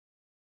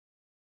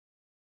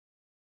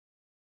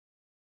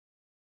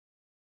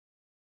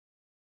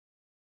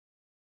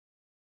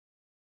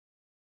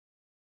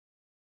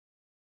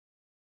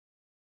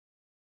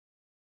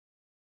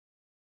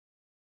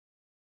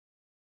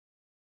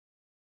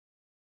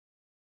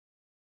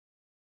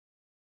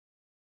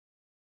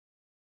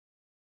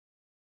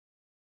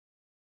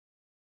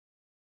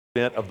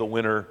event of the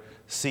winter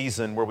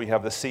season where we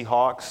have the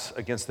Seahawks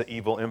against the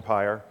evil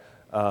empire,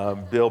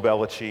 Bill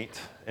Belichick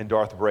and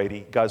Darth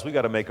Brady. Guys, we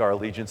got to make our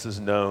allegiances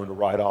known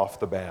right off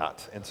the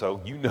bat, and so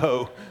you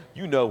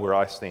know where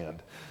I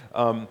stand.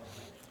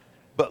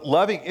 But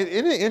isn't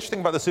it interesting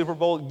about the Super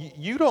Bowl?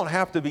 You don't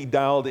have to be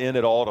dialed in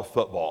at all to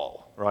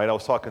football, right? I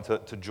was talking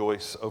to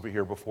Joyce over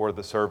here before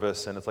the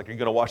service, and it's like, you're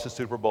going to watch the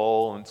Super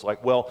Bowl? And it's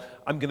like, well,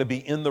 I'm going to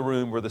be in the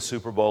room where the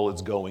Super Bowl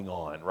is going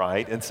on,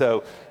 right? And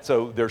so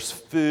there's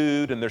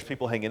food, and there's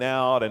people hanging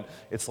out, and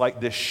it's like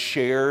this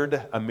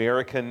shared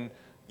American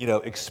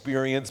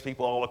experience.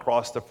 People all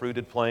across the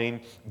fruited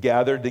plain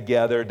gathered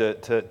together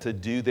to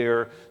do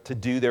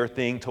their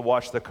thing, to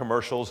watch the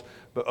commercials.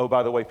 But oh,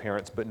 by the way,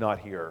 parents, but not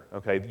here.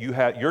 Okay,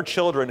 your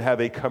children have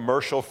a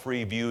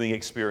commercial-free viewing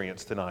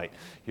experience tonight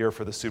here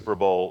for the Super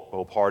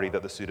Bowl party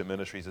that the Student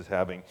Ministries is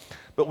having.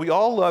 But we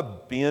all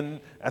love being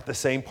at the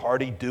same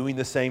party, doing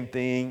the same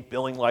thing,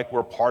 feeling like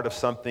we're part of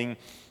something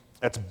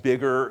that's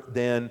bigger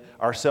than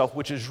ourselves,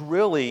 which is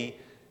really,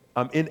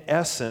 in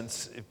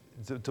essence,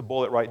 to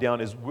boil it right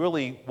down, is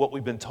really what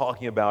we've been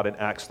talking about in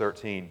Acts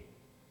 13.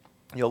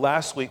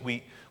 Last week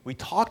we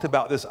talked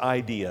about this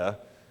idea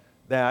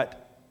that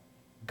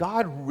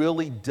God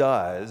really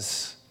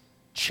does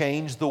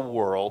change the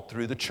world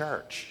through the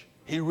church.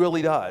 He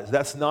really does.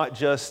 That's not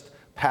just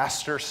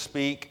pastor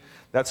speak.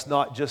 That's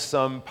not just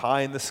some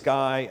pie in the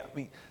sky. I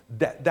mean,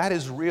 that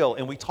is real.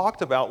 And we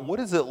talked about what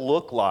does it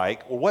look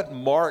like, or what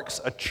marks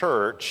a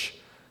church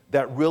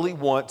that really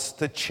wants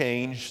to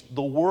change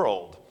the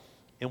world.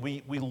 And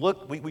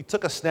we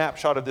took a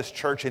snapshot of this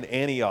church in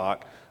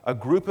Antioch, a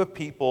group of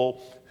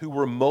people who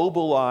were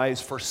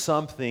mobilized for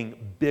something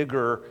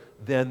bigger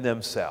than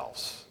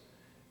themselves.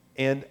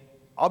 And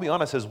I'll be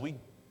honest, as we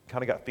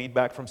kind of got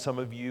feedback from some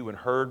of you and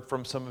heard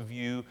from some of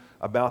you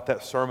about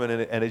that sermon,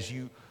 and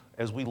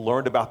as we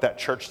learned about that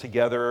church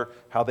together,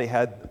 how they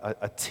had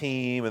a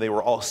team and they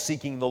were all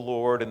seeking the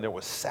Lord, and there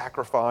was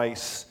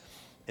sacrifice,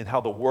 and how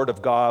the Word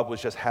of God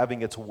was just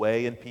having its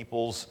way in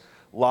people's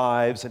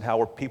lives, and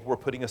how people were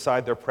putting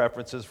aside their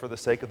preferences for the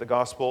sake of the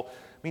gospel.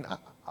 I mean,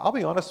 I'll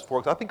be honest,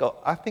 folks, I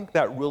think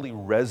that really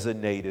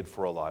resonated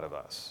for a lot of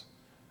us.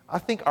 I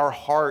think our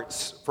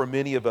hearts, for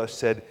many of us,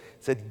 said,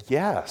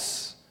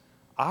 yes,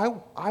 I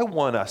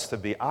want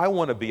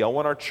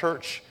our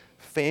church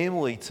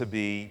family to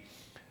be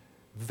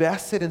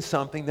vested in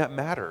something that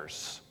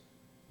matters.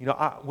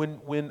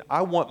 When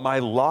I want my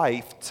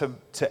life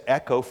to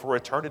echo for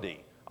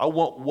eternity. I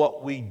want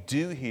what we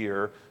do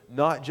here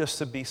not just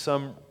to be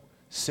some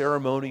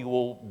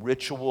ceremonial,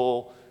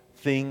 ritual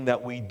thing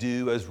that we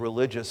do as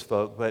religious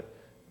folk, but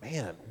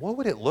man, what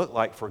would it look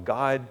like for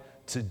God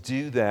to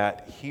do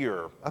that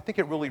here? I think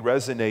it really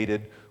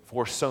resonated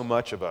for so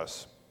much of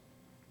us.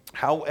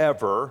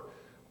 However,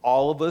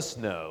 all of us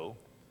know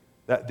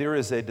that there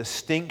is a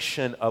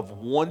distinction of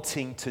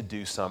wanting to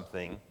do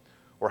something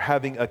or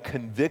having a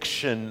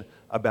conviction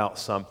about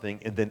something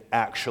and then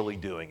actually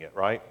doing it,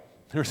 right?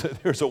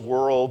 There's a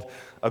world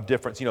of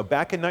difference.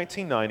 Back in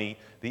 1990,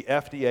 the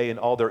FDA, in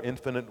all their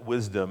infinite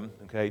wisdom,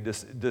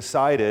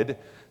 decided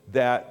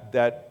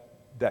that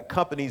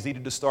companies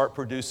needed to start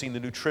producing the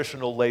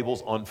nutritional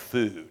labels on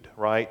food,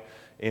 right?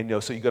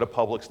 And so you go to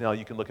Publix now,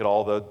 you can look at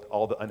all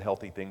the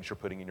unhealthy things you're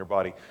putting in your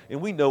body.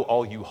 And we know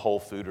all you Whole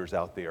Fooders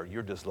out there,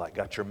 you're just like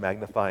got your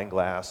magnifying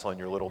glass on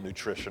your little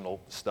nutritional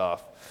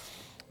stuff.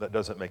 That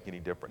doesn't make any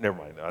difference. Never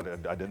mind,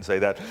 I didn't say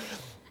that.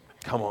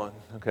 Come on,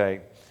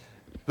 okay.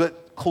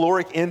 But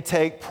caloric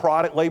intake,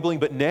 product labeling,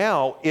 but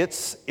now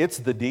it's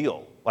the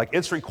deal. Like,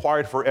 it's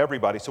required for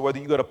everybody. So whether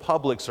you go to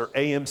Publix or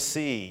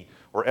AMC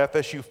or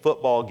FSU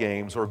football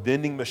games or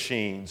vending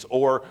machines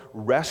or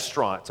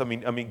restaurants, I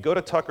mean, go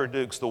to Tucker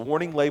Duke's. The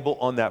warning label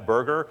on that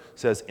burger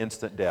says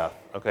instant death.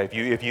 Okay,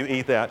 if you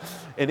eat that,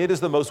 and it is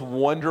the most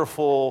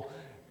wonderful.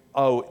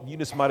 Oh, you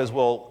just might as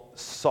well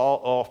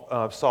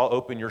saw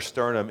open your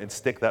sternum and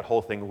stick that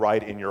whole thing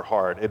right in your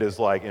heart. It is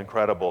like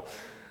incredible.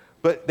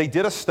 But they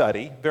did a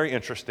study, very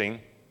interesting,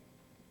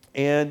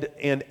 and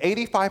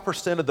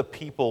 85% of the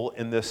people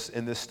in this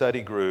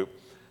study group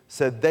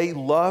said they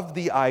loved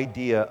the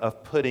idea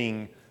of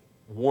putting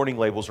warning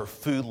labels or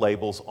food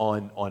labels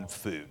on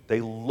food.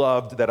 They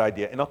loved that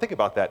idea. And I'll think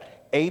about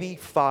that.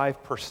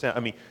 85%. I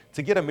mean,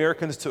 to get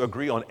Americans to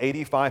agree on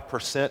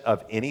 85%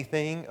 of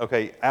anything,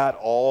 okay, at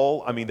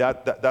all, I mean,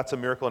 that's a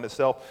miracle in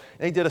itself.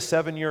 And they did a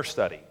 7-year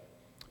study.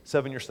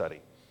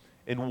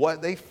 And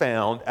what they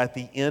found at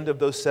the end of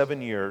those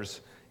 7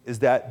 years is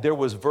that there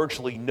was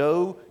virtually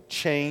no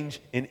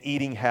change in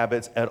eating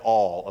habits at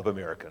all of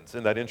Americans.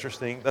 Isn't that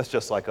interesting? That's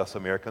just like us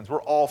Americans.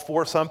 We're all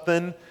for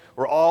something.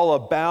 We're all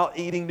about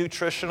eating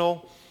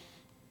nutritional,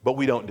 but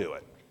we don't do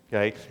it,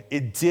 okay?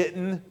 It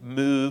didn't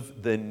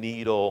move the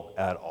needle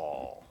at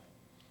all.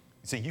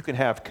 See, you can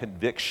have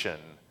conviction,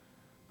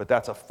 but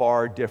that's a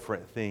far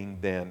different thing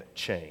than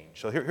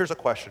change. So here's a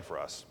question for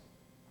us.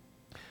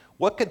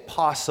 What could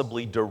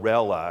possibly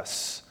derail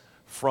us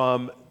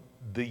from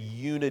the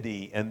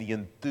unity and the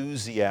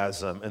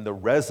enthusiasm and the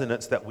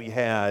resonance that we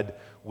had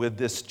with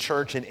this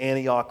church in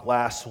Antioch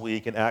last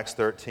week in Acts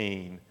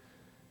 13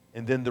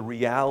 and then the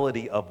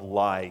reality of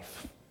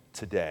life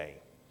today.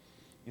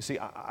 You see,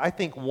 I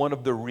think one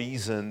of the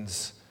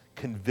reasons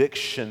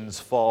convictions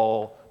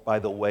fall by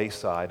the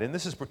wayside, and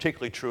this is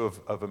particularly true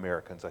of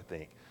Americans, I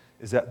think,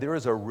 is that there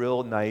is a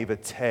real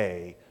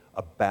naivete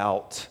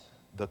about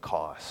the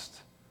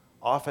cost.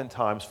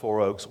 Oftentimes,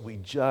 Four Oaks, we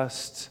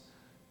just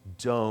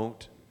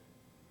don't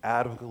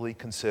adequately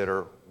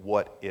consider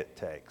what it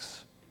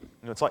takes.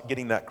 You know, it's like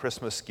getting that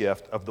Christmas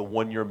gift of the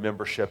one-year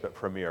membership at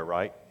Premier,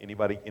 right?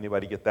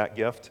 Anybody get that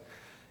gift?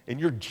 And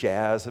you're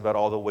jazzed about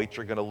all the weight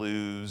you're going to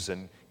lose,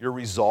 and you're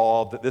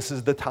resolved that this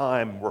is the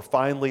time we're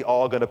finally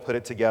all going to put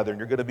it together, and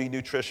you're going to be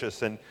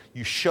nutritious, and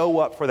you show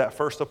up for that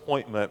first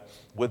appointment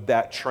with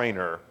that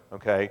trainer,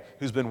 okay,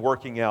 who's been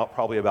working out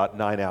probably about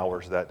 9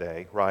 hours that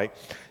day, right?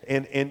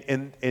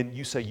 And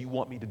you say, you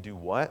want me to do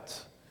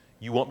what?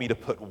 You want me to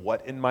put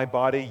what in my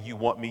body? You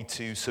want me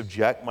to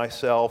subject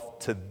myself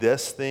to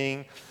this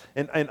thing?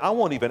 And I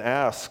won't even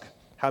ask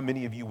how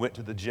many of you went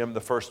to the gym the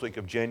first week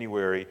of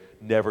January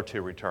never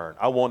to return.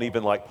 I won't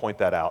even point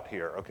that out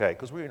here, okay?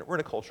 Because we're in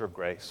a culture of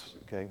grace,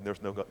 okay?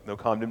 There's no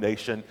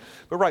condemnation.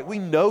 But right, we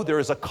know there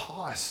is a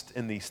cost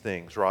in these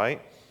things,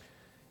 right?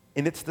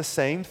 And it's the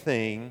same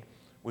thing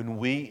when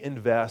we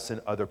invest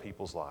in other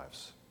people's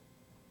lives.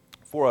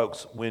 Four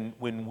Oaks, when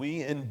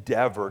we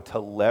endeavor to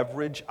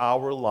leverage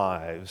our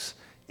lives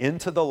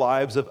into the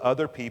lives of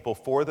other people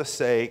for the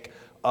sake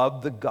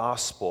of the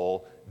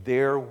gospel,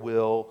 there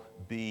will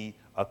be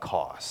a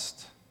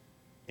cost.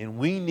 And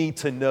we need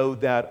to know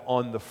that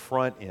on the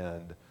front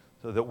end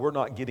so that we're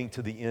not getting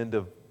to the end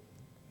of,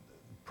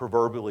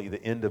 proverbially,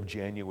 the end of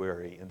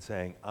January and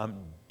saying, I'm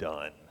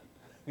done.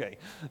 Okay,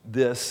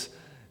 this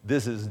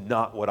is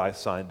not what I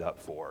signed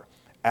up for.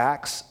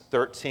 Acts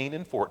 13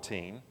 and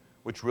 14,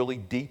 which really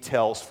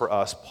details for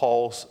us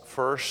Paul's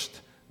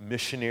first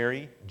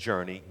missionary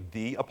journey,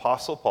 the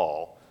Apostle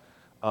Paul,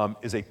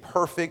 is a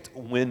perfect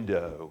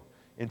window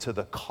into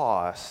the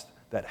cost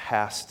that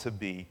has to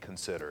be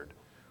considered.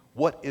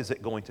 What is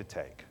it going to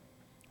take?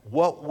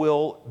 What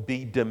will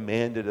be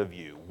demanded of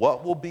you?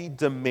 What will be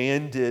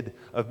demanded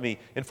of me?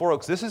 And Four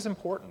Oaks, this is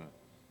important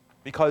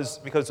because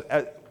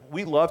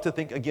we love to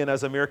think, again,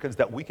 as Americans,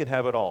 that we can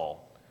have it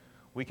all.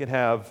 We can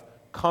have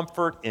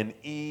comfort and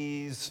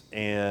ease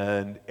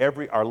and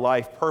our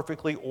life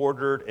perfectly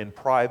ordered and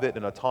private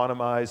and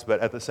autonomized, but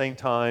at the same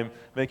time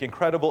make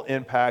incredible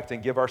impact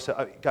and give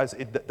ourselves, guys,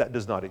 that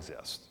does not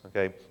exist,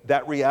 okay?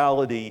 That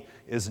reality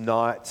it's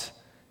not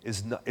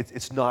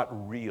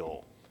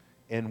real.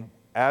 And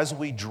as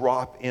we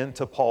drop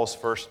into Paul's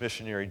first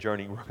missionary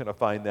journey, we're going to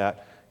find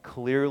that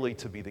clearly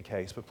to be the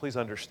case. But please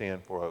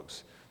understand,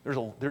 folks,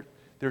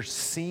 there's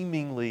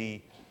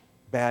seemingly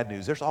bad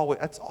news. That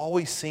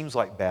always seems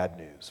like bad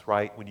news,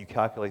 right, when you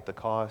calculate the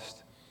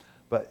cost.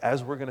 But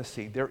as we're going to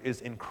see, there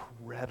is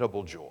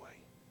incredible joy.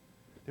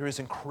 There is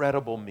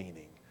incredible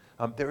meaning.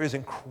 There is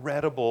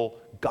incredible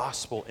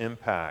gospel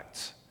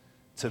impact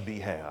to be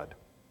had.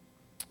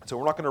 So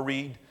we're not going to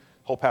read the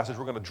whole passage.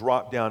 We're going to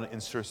drop down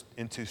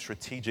into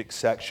strategic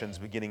sections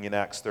beginning in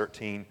Acts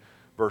 13,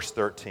 verse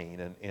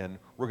 13. And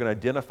we're going to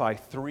identify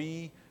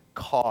 3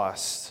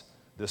 costs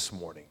this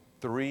morning.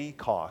 3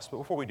 costs. But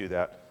before we do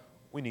that,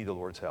 we need the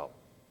Lord's help,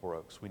 Four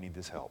Oaks. We need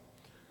this help.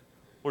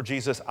 Lord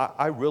Jesus,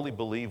 I really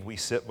believe we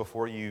sit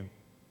before you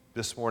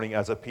this morning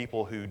as a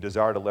people who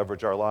desire to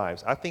leverage our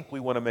lives. I think we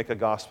want to make a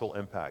gospel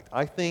impact.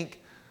 I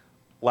think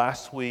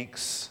last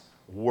week's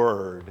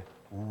word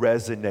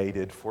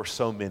resonated for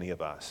so many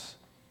of us.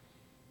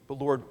 But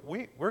Lord,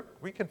 we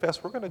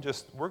confess we're going to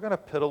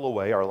piddle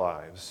away our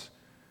lives.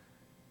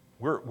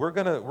 We're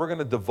going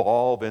to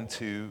devolve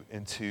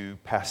into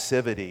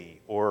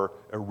passivity or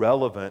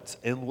irrelevance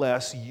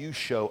unless you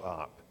show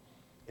up,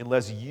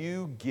 unless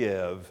you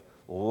give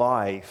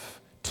life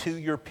to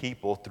your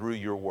people through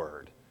your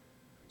word.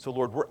 So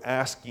Lord, we're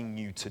asking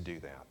you to do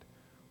that.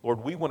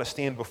 Lord, we want to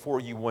stand before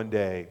you one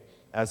day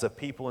as a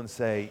people and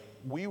say,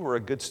 we were a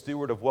good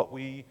steward of what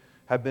we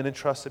have been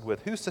entrusted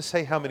with. Who's to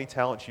say how many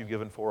talents you've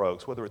given Four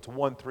Oaks? Whether it's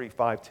 1, 3,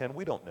 5, 10,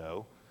 we don't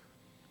know.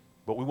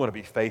 But we want to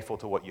be faithful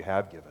to what you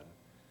have given.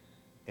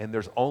 And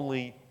there's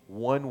only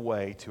one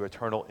way to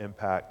eternal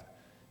impact,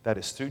 that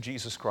is through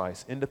Jesus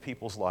Christ into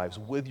people's lives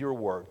with your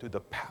word, through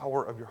the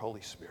power of your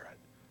Holy Spirit.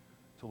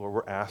 So Lord,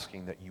 we're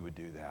asking that you would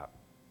do that.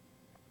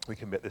 We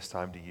commit this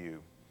time to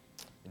you.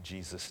 In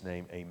Jesus'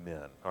 name,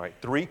 amen. All right,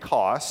 3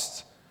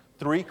 costs.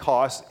 3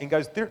 costs. And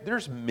guys,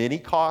 there's many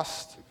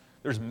costs.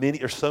 There's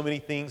so many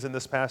things in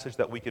this passage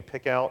that we could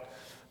pick out.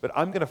 But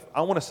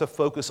I want us to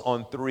focus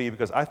on 3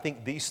 because I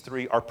think these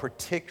 3 are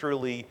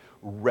particularly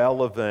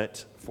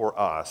relevant for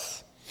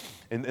us.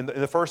 And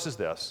the first is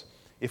this.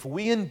 If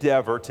we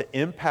endeavor to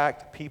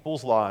impact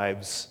people's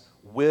lives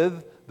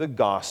with the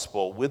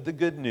gospel, with the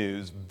good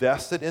news,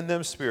 vested in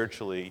them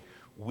spiritually,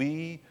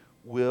 we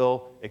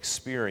will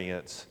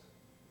experience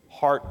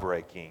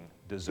heartbreaking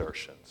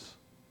desertions.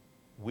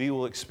 We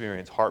will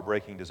experience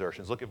heartbreaking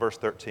desertions. Look at verse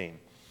 13.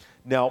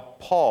 Now,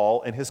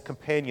 Paul and his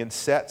companions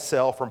set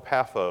sail from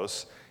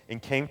Paphos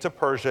and came to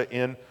Persia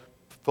in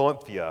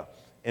Philippi,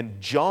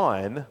 and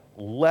John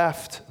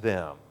left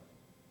them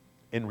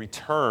and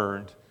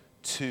returned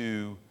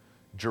to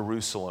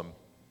Jerusalem.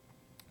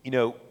 You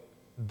know,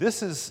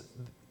 this is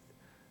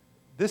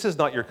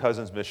not your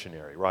cousin's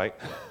missionary, right?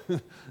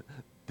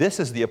 This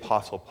is the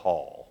Apostle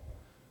Paul.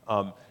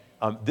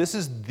 This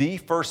is the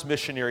first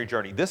missionary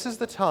journey. This is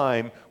the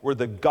time where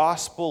the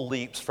gospel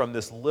leaps from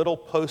this little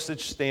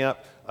postage stamp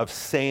of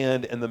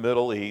sand in the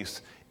Middle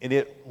East, and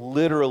it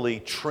literally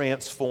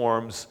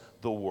transforms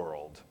the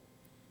world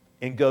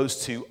and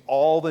goes to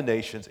all the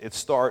nations. It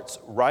starts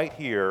right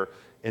here,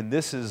 and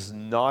this is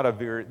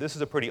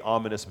a pretty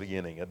ominous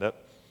beginning, isn't it?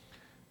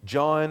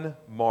 John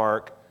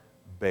Mark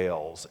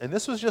Bales. And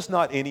this was just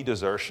not any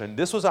desertion.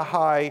 This was a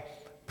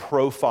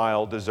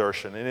high-profile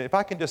desertion. And if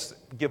I can just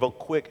give a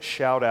quick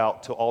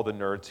shout-out to all the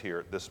nerds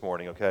here this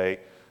morning, okay?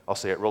 I'll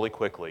say it really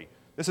quickly.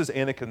 This is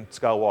Anakin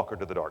Skywalker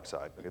to the dark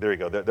side. Okay, there you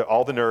go.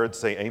 All the nerds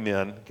say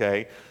amen,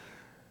 okay?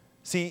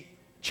 See,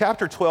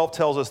 chapter 12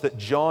 tells us that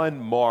John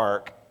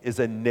Mark is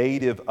a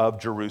native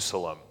of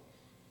Jerusalem.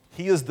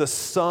 He is the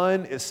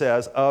son, it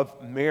says,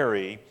 of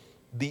Mary,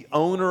 the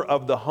owner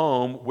of the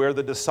home where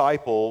the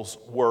disciples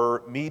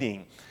were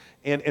meeting.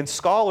 And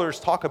scholars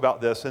talk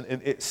about this,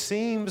 and it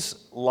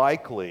seems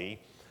likely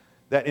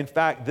that, in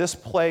fact, this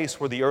place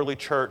where the early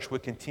church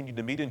would continue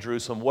to meet in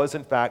Jerusalem was,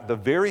 in fact, the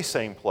very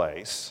same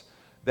place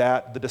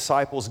that the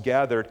disciples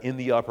gathered in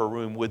the upper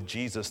room with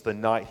Jesus the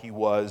night he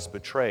was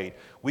betrayed.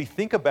 We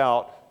think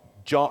about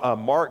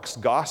Mark's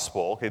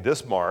gospel, okay,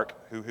 this Mark,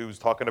 who's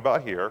talking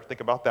about here,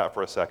 think about that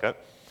for a second,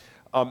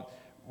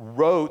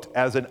 wrote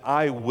as an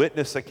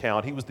eyewitness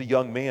account. He was the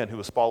young man who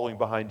was following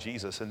behind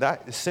Jesus. And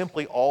that is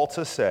simply all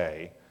to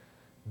say,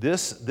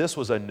 this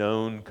was a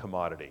known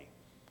commodity.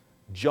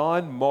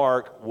 John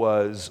Mark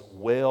was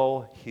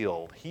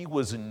well-heeled. He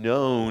was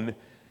known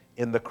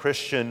in the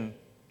Christian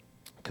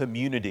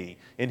community.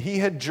 And he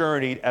had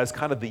journeyed as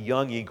kind of the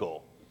young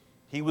eagle.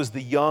 He was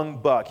the young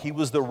buck. He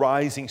was the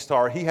rising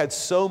star. He had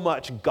so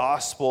much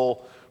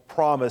gospel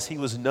promise. He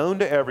was known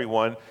to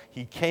everyone.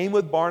 He came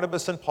with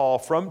Barnabas and Paul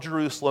from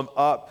Jerusalem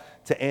up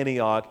to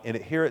Antioch, and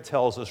here it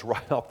tells us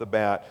right off the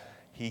bat,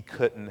 he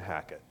couldn't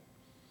hack it.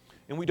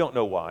 And we don't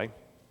know why.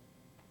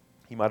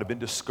 He might have been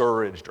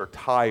discouraged or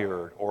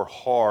tired or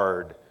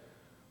hard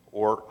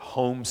or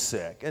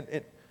homesick.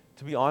 And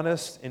to be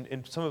honest,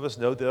 and some of us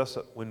know this,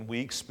 when we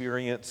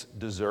experience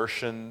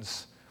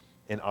desertions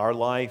in our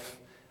life,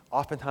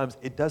 oftentimes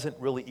it doesn't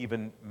really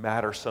even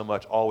matter so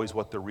much always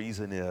what the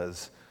reason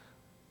is.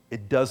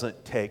 It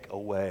doesn't take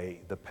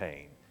away the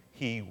pain.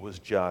 He was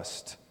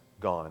just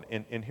gone.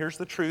 And here's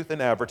the truth in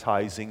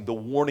advertising, the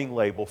warning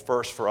label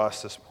first for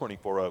us this morning,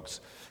 Four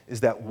Oaks, is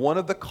that one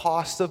of the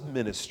costs of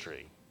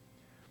ministry,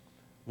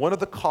 one of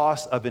the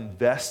costs of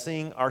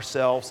investing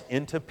ourselves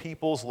into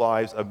people's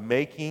lives, of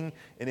making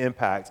an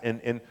impact,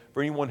 and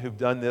for anyone who've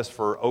done this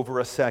for over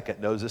a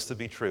second knows this to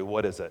be true,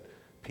 what is it?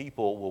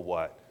 People will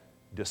what?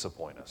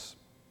 Disappoint us.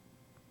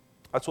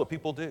 That's what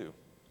people do.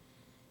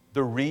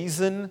 The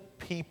reason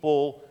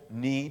people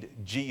need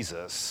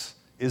Jesus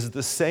is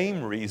the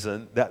same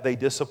reason that they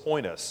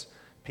disappoint us.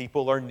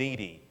 People are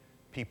needy.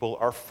 People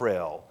are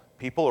frail.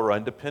 People are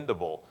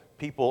undependable.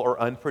 People are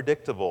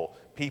unpredictable.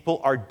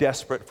 People are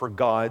desperate for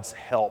God's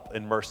help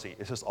and mercy.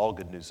 It's just all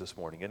good news this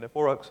morning, isn't it,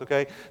 Four Oaks,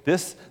 okay?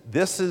 This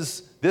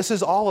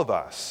is all of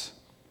us.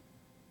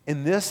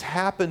 And this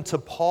happened to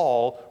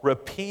Paul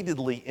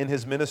repeatedly in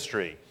his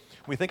ministry.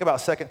 When we think about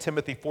 2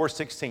 Timothy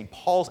 4:16,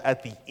 Paul's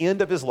at the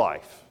end of his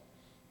life.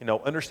 You know,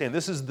 understand,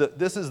 this is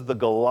the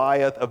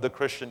Goliath of the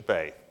Christian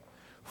faith.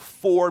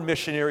 4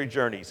 missionary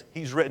journeys.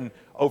 He's written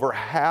over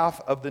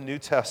half of the New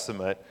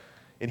Testament.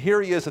 And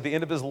here he is at the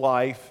end of his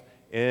life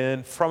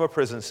and from a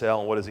prison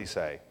cell. And what does he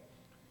say?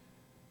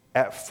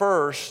 At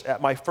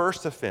my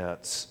first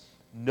offense,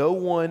 no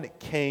one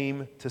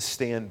came to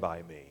stand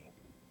by me.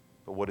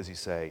 But what does he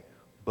say?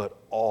 But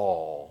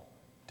all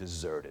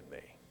deserted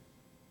me.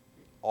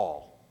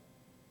 All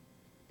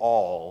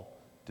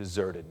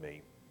deserted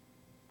me.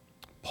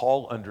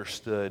 Paul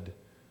understood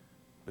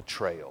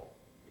betrayal.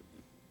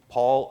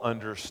 Paul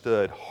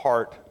understood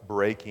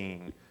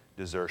heartbreaking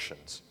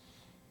desertions.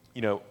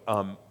 You know,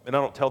 and I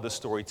don't tell this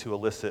story to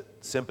elicit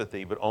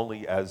sympathy, but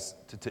only as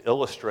to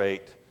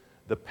illustrate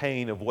the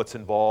pain of what's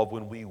involved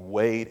when we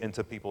wade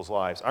into people's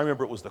lives. I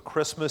remember it was the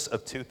Christmas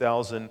of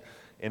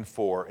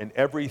 2004, and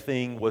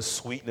everything was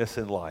sweetness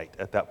and light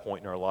at that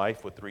point in our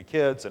life with 3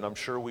 kids, and I'm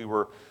sure we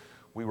were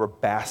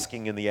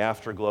basking in the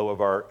afterglow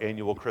of our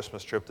annual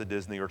Christmas trip to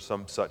Disney or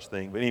some such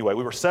thing. But anyway,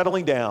 we were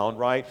settling down,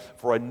 right,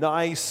 for a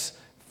nice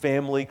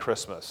family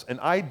Christmas. And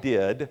I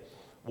did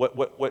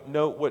what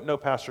no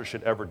pastor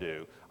should ever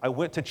do. I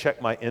went to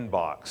check my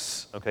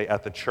inbox, okay,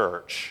 at the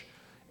church,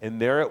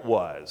 and there it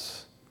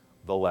was,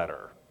 the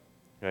letter.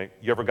 Okay?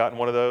 You ever gotten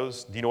one of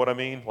those? Do you know what I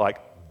mean? Like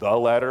the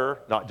letter,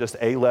 not just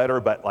a letter,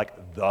 but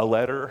like the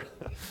letter.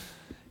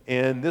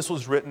 And this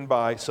was written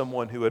by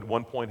someone who at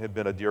one point had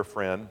been a dear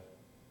friend.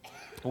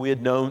 We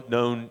had known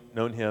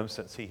him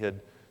since we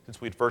had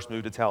first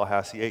moved to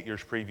Tallahassee 8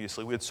 years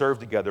previously. We had served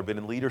together, been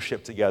in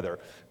leadership together,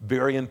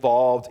 very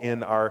involved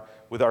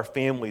with our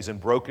families and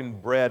broken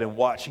bread and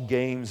watched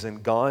games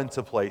and gone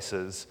to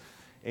places.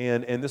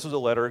 And this was a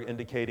letter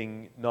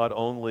indicating not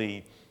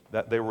only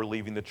that they were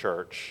leaving the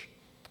church,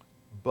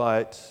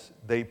 but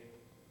they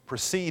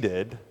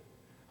proceeded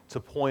to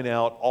point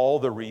out all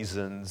the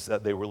reasons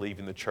that they were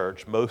leaving the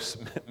church,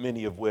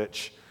 many of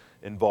which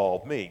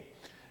involved me.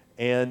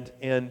 And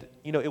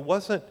it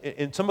wasn't,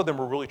 and some of them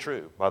were really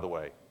true, by the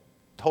way,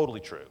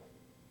 totally true.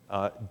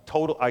 I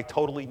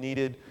totally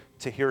needed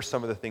to hear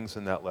some of the things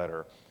in that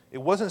letter.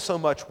 It wasn't so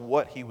much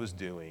what he was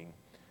doing,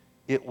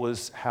 it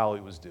was how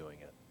he was doing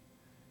it.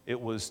 It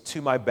was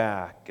to my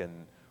back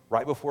and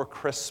right before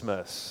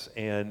Christmas,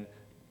 and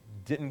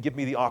didn't give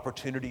me the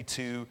opportunity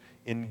to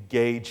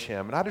engage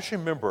him. And I just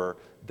remember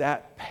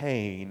that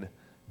pain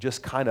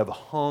just kind of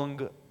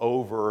hung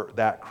over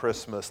that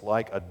Christmas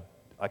like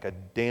a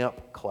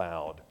damp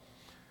cloud.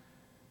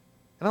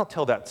 And I don't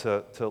tell that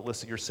to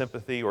elicit your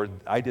sympathy or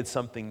I did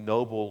something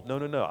noble.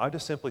 No. I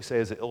just simply say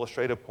as an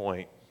illustrative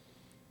point,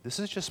 this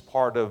is just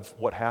part of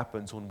what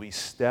happens when we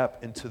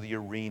step into the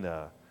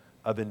arena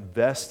of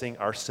investing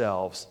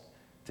ourselves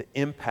to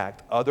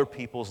impact other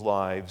people's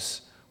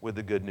lives with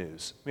the good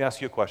news. Let me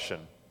ask you a question.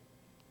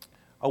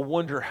 I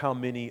wonder how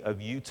many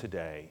of you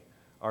today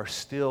are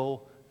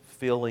still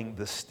feeling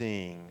the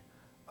sting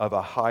of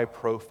a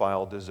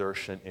high-profile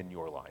desertion in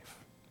your life.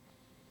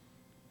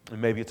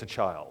 And maybe it's a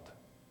child.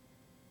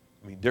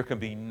 I mean, there can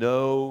be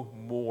no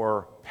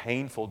more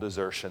painful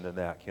desertion than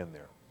that, can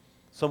there?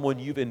 Someone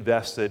you've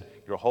invested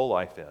your whole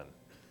life in,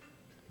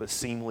 but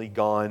seemingly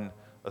gone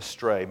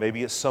astray.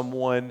 Maybe it's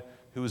someone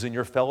who was in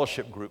your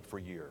fellowship group for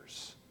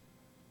years,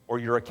 or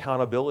your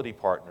accountability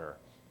partner,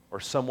 or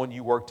someone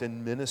you worked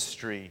in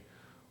ministry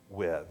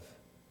with.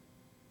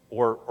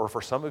 Or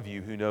for some of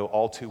you who know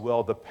all too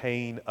well the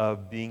pain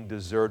of being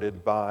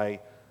deserted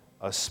by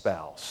a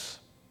spouse.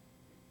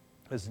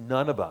 Because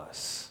none of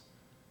us,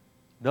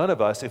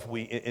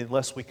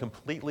 unless we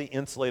completely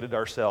insulated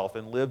ourselves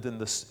and lived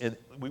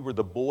we were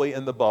the boy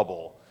in the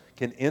bubble,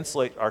 can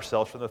insulate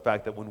ourselves from the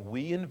fact that when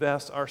we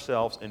invest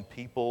ourselves in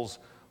people's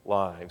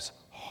lives,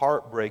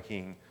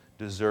 heartbreaking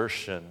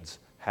desertions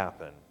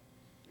happen.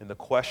 And the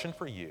question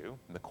for you,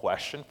 and the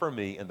question for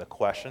me, and the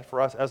question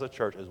for us as a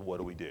church is, what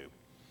do we do?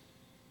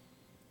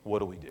 What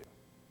do we do?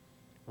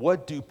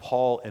 What do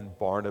Paul and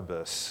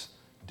Barnabas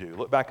do?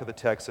 Look back at the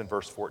text in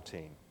verse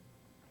 14.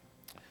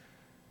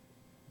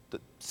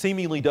 It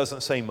seemingly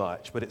doesn't say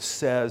much, but it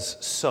says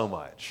so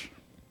much.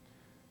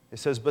 It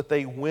says, but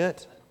they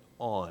went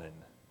on.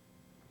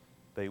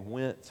 They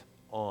went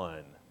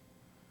on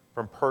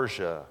from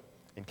Persia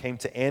and came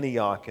to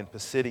Antioch in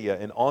Pisidia.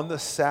 And on the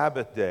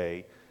Sabbath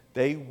day,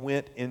 they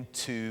went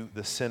into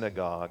the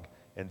synagogue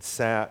and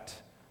sat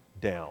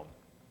down.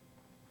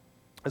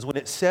 As when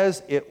it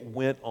says it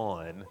went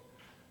on,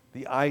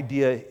 the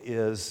idea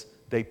is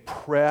they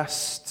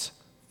pressed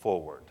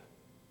forward.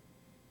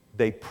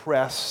 They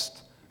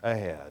pressed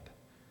ahead.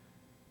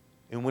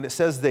 And when it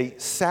says they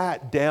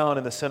sat down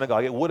in the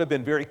synagogue, it would have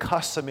been very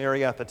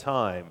customary at the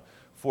time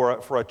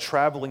for a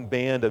traveling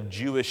band of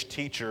Jewish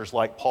teachers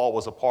like Paul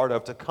was a part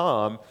of to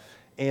come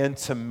and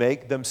to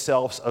make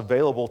themselves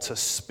available to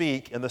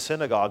speak in the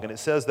synagogue. And it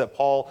says that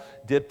Paul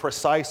did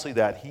precisely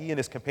that. He and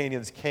his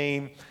companions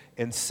came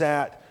and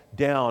sat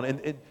down.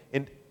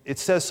 And it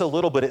says so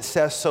little, but it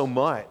says so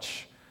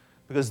much.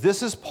 Because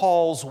this is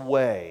Paul's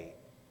way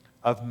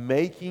of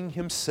making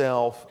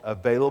himself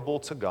available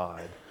to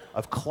God,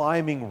 of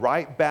climbing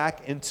right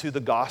back into the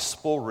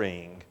gospel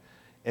ring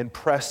and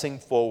pressing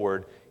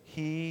forward.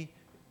 He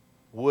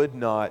would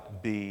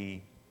not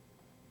be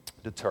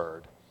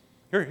deterred.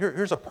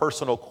 Here's a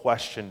personal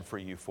question for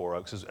you,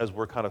 folks, as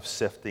we're kind of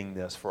sifting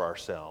this for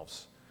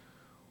ourselves.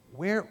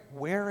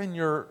 Where in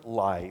your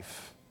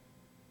life,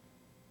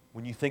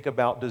 when you think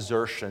about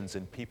desertions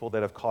and people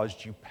that have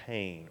caused you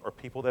pain or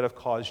people that have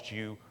caused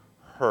you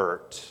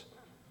hurt,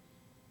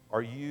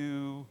 are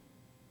you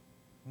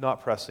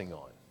not pressing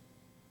on?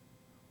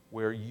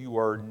 Where you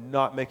are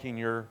not making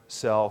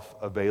yourself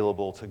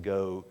available to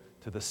go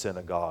to the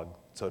synagogue,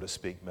 so to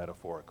speak,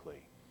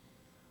 metaphorically?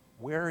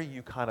 Where are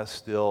you kind of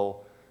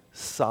still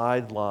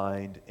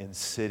sidelined and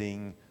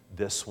sitting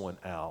this one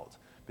out?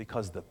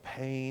 Because the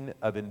pain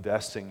of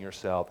investing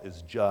yourself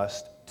is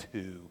just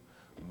too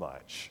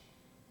much.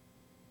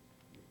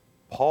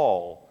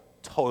 Paul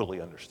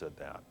totally understood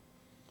that.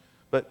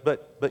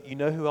 But you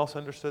know who else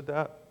understood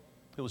that?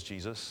 It was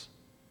Jesus.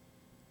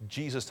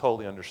 Jesus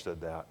totally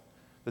understood that.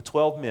 The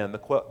 12 men,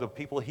 the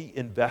people he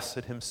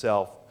invested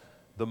himself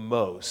the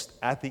most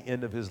at the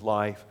end of his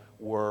life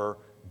were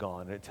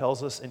gone. And it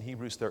tells us in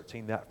Hebrews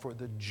 13 that for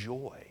the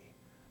joy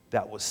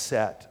that was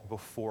set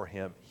before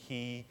him,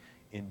 he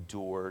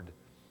endured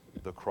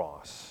the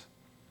cross.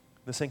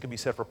 The same can be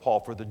said for Paul.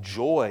 For the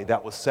joy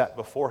that was set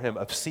before him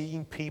of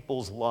seeing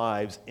people's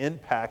lives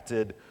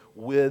impacted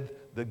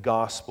with the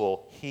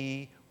gospel,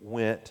 he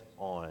went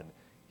on.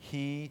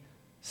 He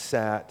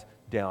sat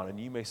down. And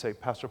you may say,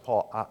 Pastor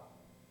Paul,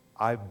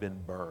 I've been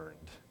burned.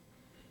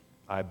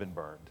 I've been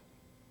burned.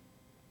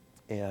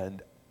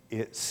 And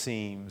it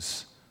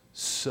seems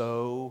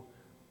so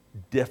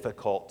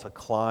difficult to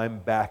climb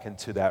back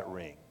into that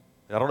ring.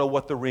 And I don't know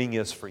what the ring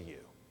is for you.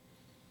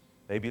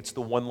 Maybe it's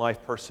the one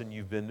life person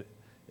you've been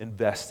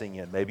investing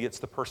in. Maybe it's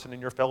the person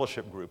in your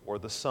fellowship group, or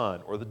the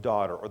son, or the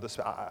daughter, or the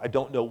spouse. I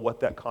don't know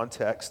what that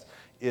context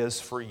is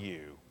for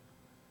you.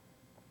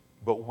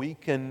 But we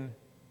can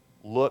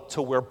look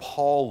to where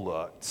Paul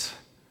looked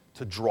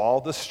to draw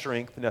the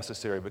strength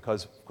necessary,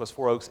 because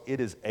Four Oaks,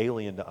 it is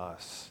alien to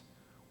us.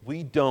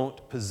 We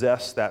don't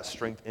possess that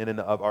strength in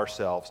and of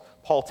ourselves.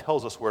 Paul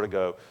tells us where to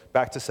go.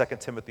 Back to 2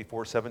 Timothy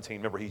 4:17.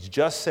 Remember, he's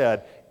just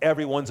said,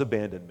 everyone's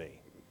abandoned me.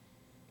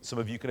 Some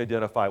of you can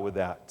identify with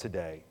that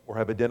today, or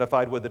have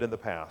identified with it in the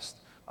past.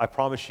 I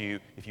promise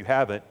you, if you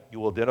haven't, you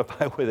will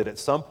identify with it at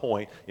some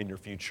point in your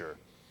future.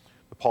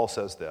 But Paul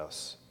says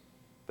this,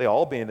 they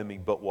all abandoned me,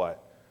 but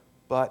what?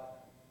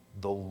 But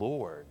the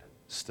Lord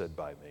stood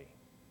by me.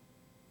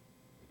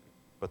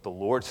 But the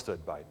Lord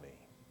stood by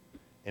me,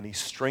 and he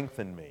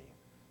strengthened me,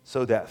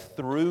 so that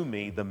through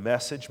me the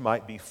message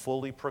might be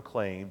fully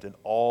proclaimed and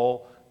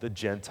all the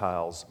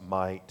Gentiles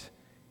might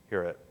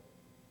hear it.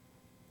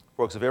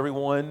 Folks, if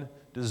everyone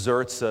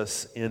deserts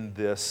us in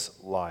this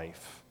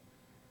life,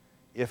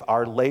 if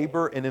our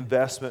labor and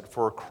investment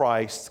for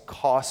Christ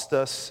cost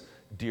us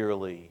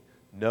dearly,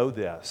 know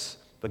this,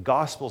 the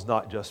gospel's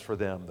not just for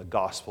them, the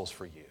gospel's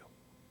for you.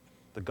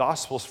 The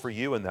gospel's for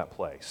you in that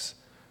place.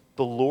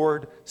 The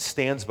Lord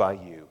stands by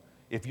you.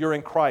 If you're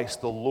in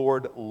Christ, the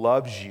Lord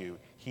loves you.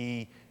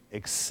 He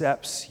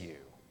accepts you.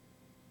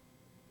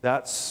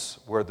 That's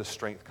where the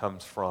strength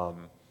comes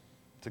from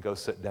to go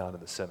sit down in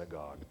the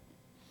synagogue.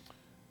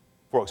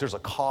 Folks, there's a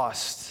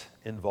cost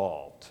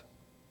involved.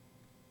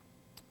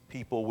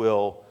 People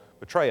will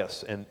betray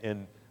us,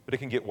 but it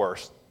can get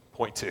worse.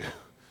 Point two.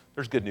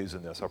 There's good news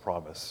in this, I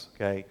promise.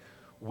 Okay?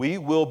 We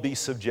will be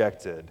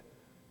subjected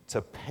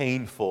to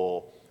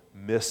painful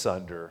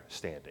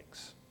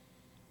misunderstandings.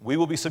 We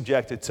will be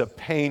subjected to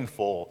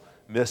painful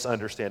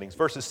misunderstandings.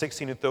 Verses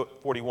 16 and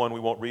 41, we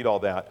won't read all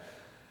that.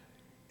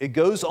 It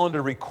goes on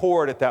to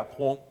record at that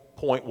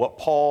point what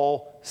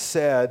Paul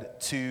said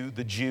to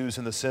the Jews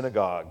in the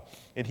synagogue.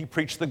 And he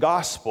preached the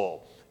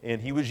gospel.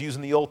 And he was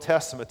using the Old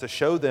Testament to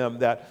show them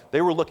that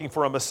they were looking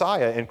for a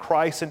Messiah. And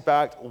Christ, in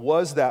fact,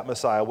 was that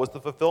Messiah, was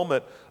the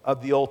fulfillment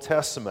of the Old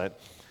Testament.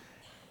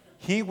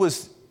 This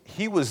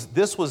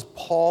was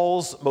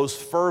Paul's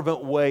most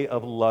fervent way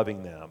of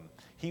loving them.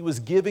 He was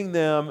giving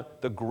them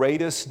the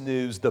greatest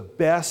news, the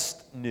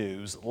best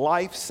news,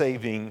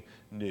 life-saving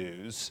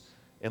news.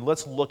 And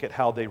let's look at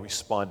how they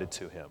responded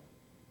to him.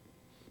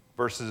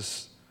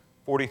 Verses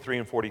 43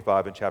 and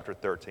 45 in chapter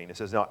 13. It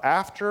says, now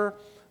after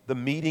the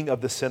meeting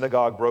of the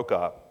synagogue broke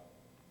up,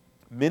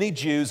 many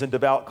Jews and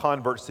devout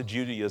converts to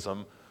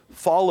Judaism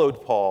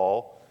followed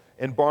Paul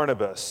and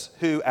Barnabas,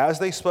 who, as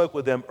they spoke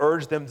with them,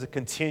 urged them to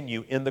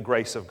continue in the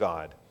grace of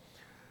God.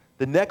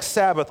 The next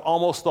Sabbath,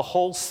 almost the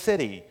whole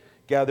city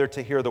gathered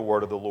to hear the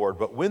word of the Lord.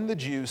 But when the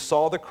Jews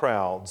saw the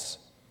crowds,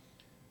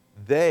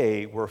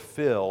 they were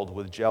filled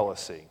with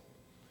jealousy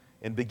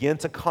and began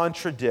to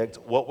contradict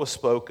what was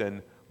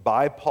spoken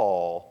by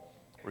Paul,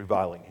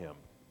 reviling him.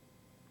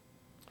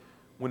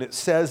 When it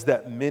says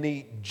that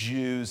many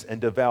Jews and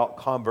devout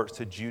converts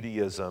to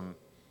Judaism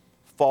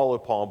followed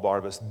Paul and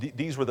Barnabas,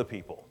 these were the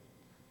people.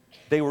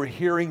 They were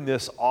hearing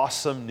this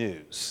awesome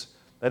news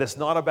that it's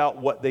not about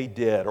what they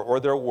did or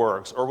their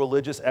works or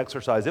religious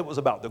exercise. It was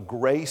about the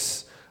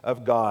grace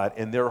of God,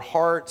 and their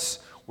hearts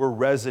were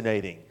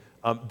resonating.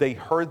 They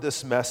heard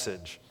this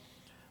message.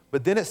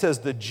 But then it says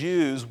the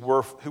Jews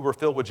who were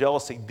filled with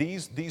jealousy,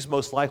 these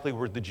most likely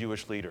were the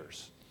Jewish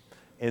leaders.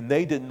 And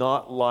they did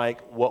not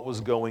like what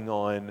was going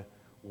on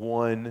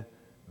one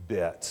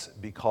bit,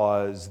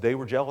 because they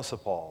were jealous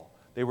of Paul.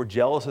 They were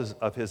jealous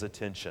of his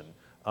attention.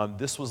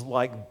 This was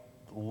like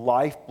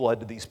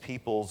lifeblood to these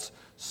people's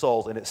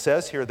souls. And it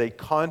says here they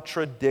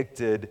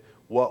contradicted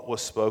what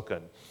was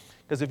spoken.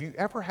 Because if you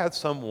ever had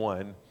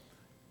someone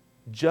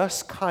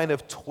just kind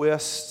of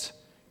twist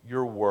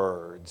your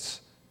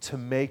words to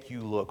make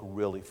you look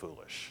really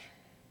foolish,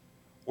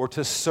 or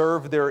to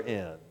serve their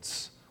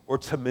ends, or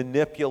to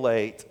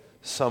manipulate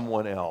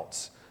someone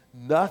else,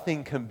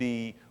 nothing can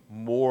be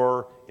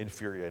more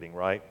infuriating,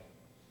 right?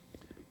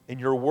 And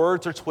your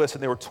words are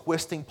twisted. They were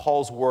twisting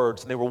Paul's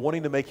words, and they were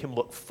wanting to make him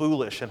look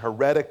foolish and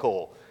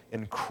heretical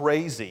and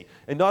crazy.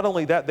 And not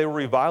only that, they were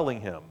reviling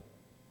him.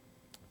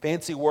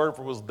 Fancy word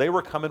for was they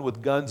were coming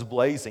with guns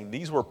blazing.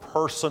 These were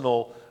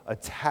personal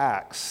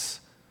attacks.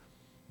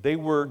 They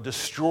were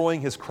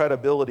destroying his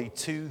credibility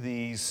to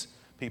these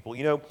people.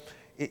 You know,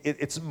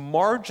 it's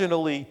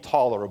marginally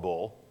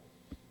tolerable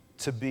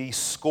to be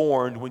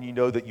scorned when you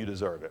know that you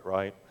deserve it,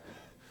 right?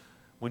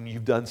 When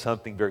you've done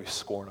something very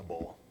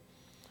scornable.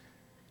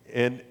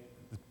 And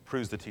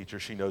proves the teacher,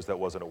 she knows that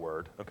wasn't a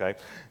word, okay?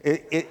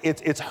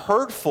 It's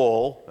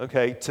hurtful,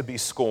 okay, to be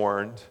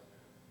scorned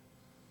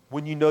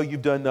when you know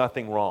you've done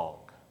nothing wrong,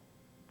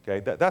 okay?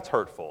 That's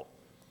hurtful.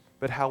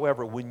 But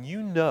however, when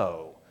you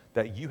know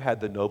that you had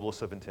the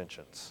noblest of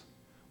intentions,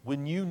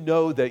 when you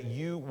know that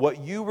what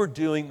you were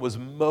doing was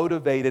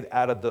motivated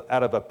out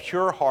of a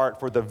pure heart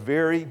for the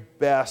very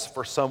best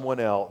for someone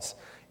else,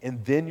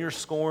 and then you're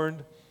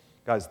scorned,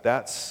 guys,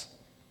 that's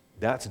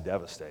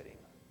devastating.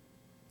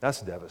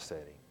 That's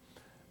devastating.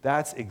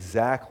 That's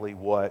exactly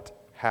what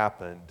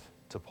happened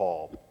to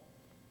Paul.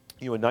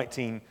 In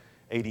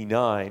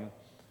 1989,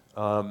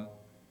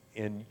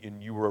 and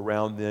you were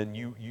around then,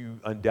 you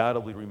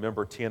undoubtedly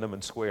remember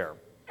Tiananmen Square,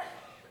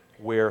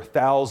 where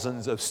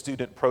thousands of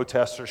student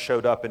protesters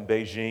showed up in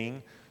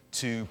Beijing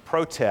to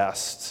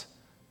protest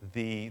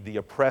the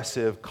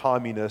oppressive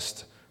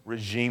communist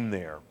regime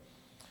there.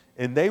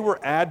 And they were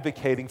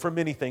advocating for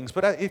many things,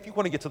 but if you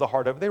want to get to the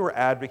heart of it, they were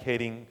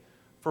advocating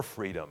for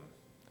freedom.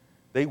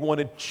 They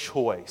wanted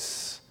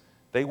choice.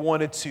 They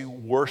wanted to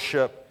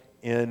worship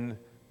in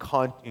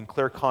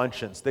clear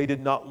conscience. They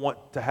did not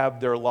want to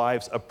have their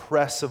lives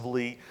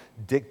oppressively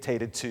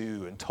dictated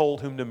to and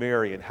told whom to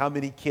marry and how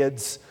many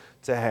kids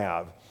to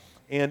have.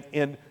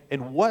 And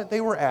what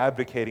they were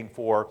advocating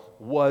for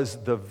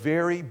was the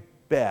very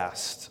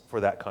best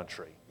for that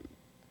country.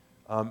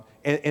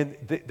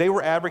 They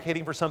were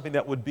advocating for something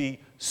that would be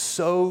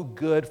so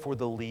good for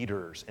the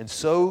leaders and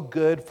so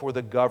good for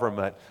the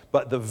government,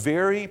 but the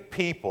very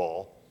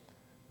people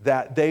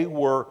that they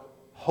were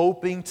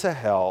hoping to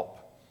help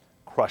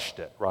crushed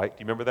it, right?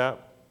 Do you remember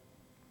that?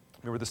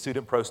 Remember the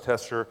student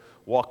protester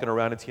walking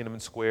around in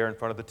Tiananmen Square in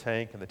front of the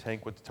tank, and the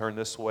tank would turn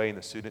this way, and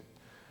the student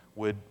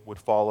would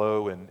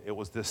follow, and it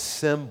was this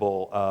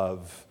symbol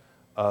of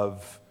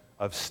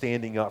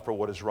standing up for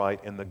what is right,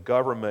 and the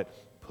government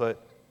put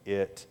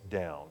it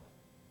down.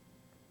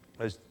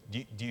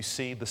 Do you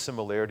see the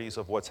similarities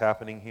of what's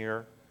happening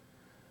here?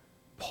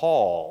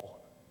 Paul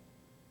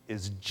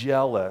is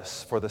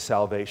jealous for the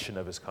salvation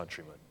of his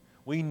countrymen.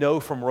 We know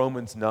from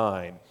Romans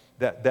 9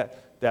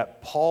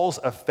 that Paul's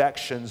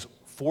affections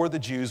for the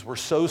Jews were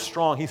so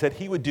strong, he said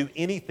he would do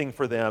anything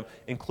for them,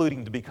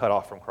 including to be cut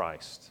off from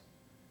Christ.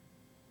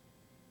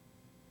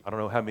 I don't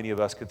know how many of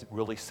us could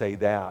really say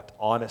that,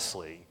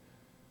 honestly,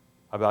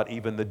 about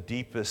even the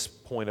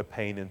deepest point of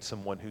pain in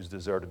someone who's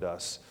deserted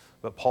us.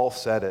 But Paul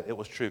said it. It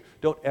was true.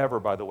 Don't ever,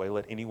 by the way,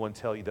 let anyone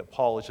tell you that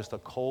Paul is just a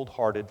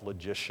cold-hearted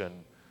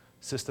logician,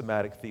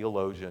 systematic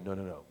theologian.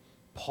 No.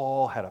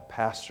 Paul had a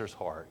pastor's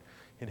heart,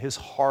 and his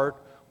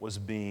heart was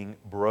being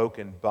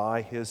broken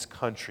by his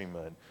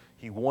countrymen.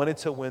 He wanted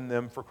to win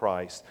them for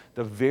Christ.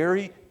 The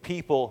very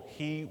people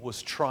he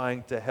was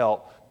trying to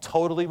help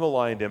totally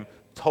maligned him,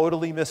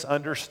 totally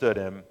misunderstood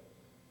him,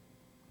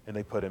 and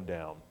they put him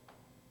down.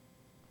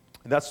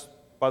 And that's,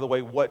 by the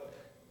way, what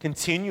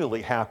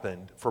continually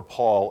happened for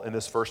Paul in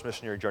this first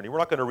missionary journey. We're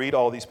not going to read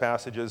all these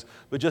passages,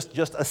 but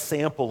just a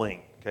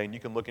sampling, okay? And you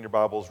can look in your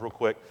Bibles real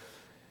quick.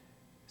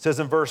 It says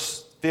in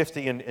verse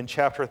 50 in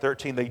chapter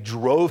 13, they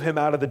drove him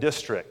out of the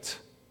district,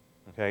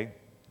 okay?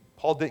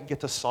 Paul didn't get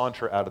to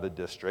saunter out of the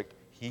district.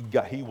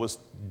 He was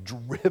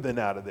driven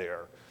out of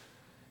there.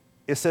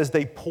 It says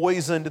they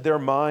poisoned their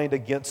mind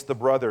against the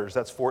brothers.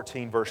 That's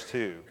 14 verse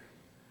 2.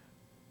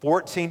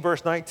 14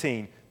 verse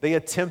 19, they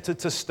attempted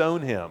to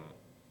stone him.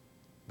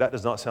 That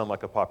does not sound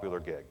like a popular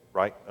gig,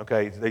 right?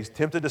 Okay, they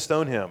attempted to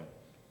stone him.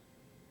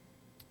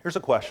 Here's a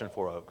question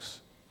for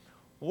Oaks.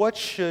 What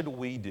should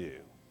we do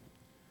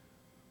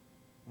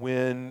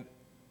when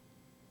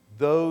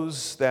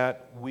those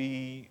that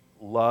we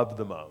love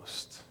the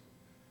most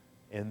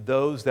and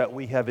those that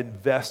we have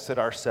invested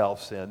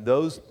ourselves in,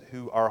 those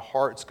who our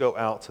hearts go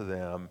out to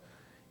them,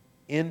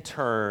 in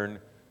turn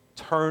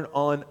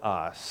on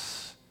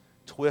us,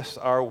 twist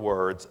our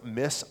words,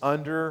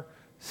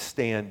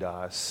 misunderstand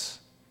us,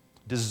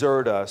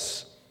 desert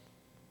us?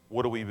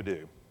 What do we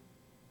do?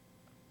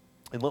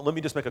 And let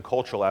me just make a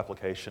cultural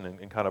application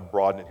and kind of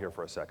broaden it here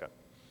for a second.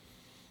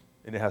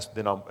 And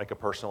then I'll make a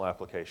personal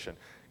application.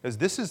 Because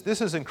this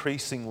is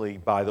increasingly,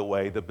 by the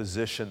way, the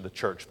position the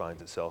church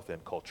finds itself in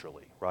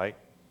culturally, right?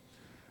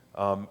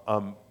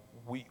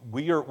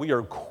 We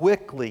are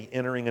quickly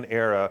entering an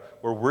era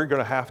where we're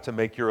going to have to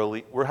make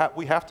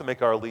we have to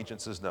make our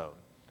allegiances known.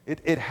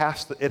 It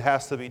has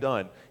to be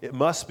done. It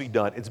must be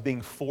done. It's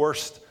being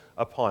forced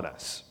upon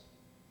us.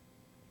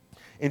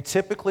 And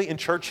typically in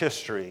church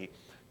history,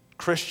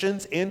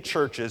 Christians in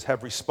churches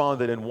have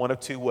responded in one of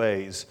two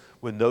ways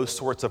when those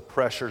sorts of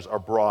pressures are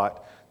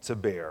brought to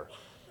bear.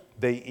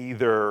 They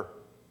either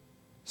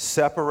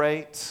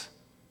separate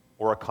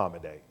or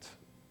accommodate.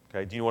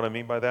 Okay, do you know what I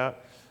mean by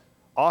that?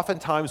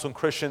 Oftentimes when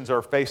Christians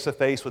are face to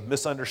face with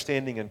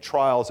misunderstanding and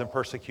trials and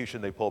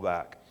persecution, they pull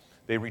back.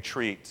 They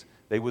retreat.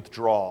 They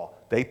withdraw.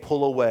 They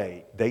pull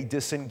away. They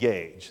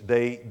disengage.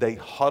 They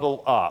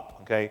huddle up,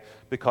 okay,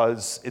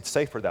 because it's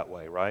safer that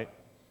way, right?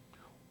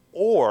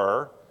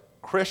 Or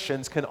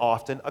Christians can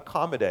often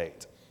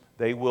accommodate.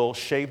 They will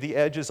shave the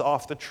edges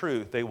off the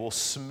truth. They will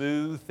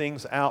smooth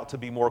things out to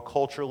be more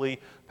culturally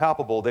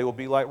palpable. They will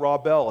be like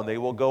Rob Bell, and they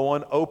will go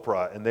on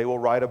Oprah, and they will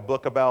write a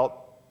book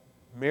about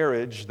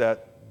marriage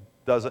that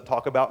doesn't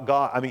talk about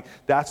God. I mean,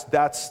 that's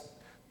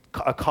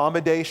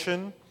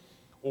accommodation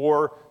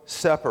or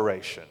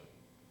separation.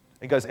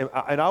 And guys,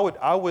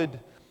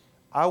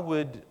 I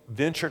would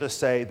venture to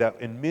say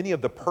that in many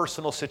of the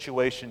personal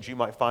situations you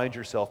might find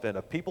yourself in,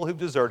 of people who've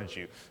deserted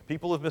you,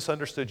 people who've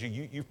misunderstood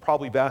you, you've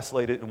probably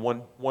vacillated in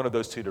one of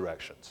those two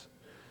directions.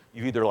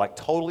 You've either like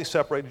totally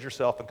separated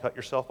yourself and cut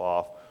yourself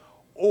off,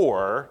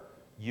 or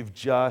you've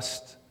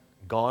just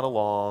gone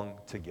along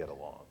to get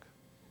along.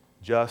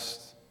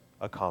 Just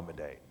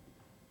accommodate.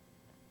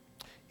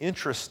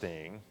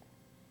 Interesting,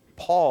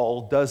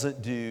 Paul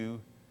doesn't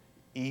do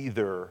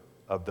either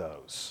of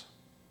those.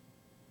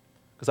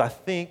 Because I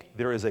think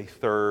there is a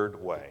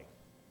third way.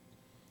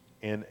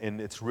 And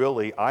it's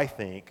really, I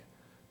think,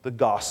 the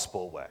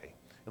gospel way.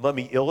 And let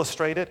me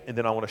illustrate it, and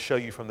then I want to show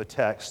you from the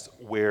text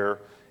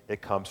where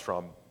it comes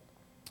from.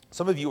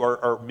 Some of you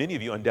or many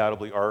of you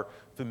undoubtedly are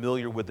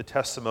familiar with the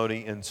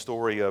testimony and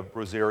story of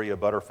Rosaria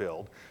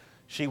Butterfield.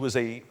 She was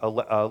a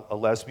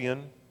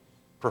lesbian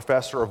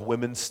professor of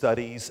women's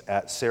studies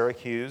at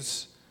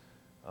Syracuse,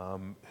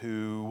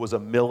 who was a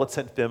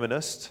militant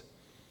feminist,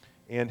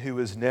 and who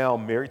is now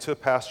married to a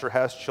pastor,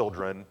 has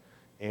children,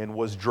 and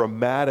was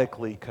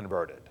dramatically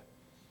converted.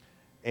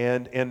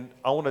 And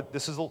I want to,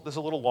 this is a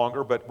little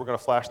longer, but we're going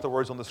to flash the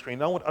words on the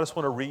screen. I just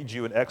want to read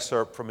you an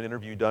excerpt from an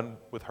interview done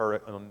with her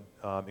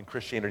in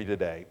Christianity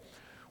Today,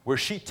 where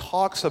she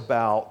talks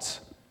about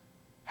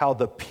how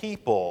the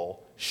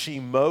people she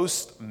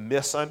most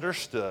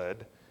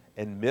misunderstood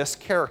and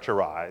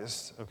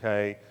mischaracterized,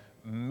 okay,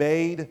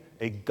 made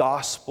a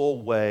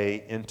gospel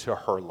way into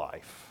her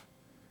life.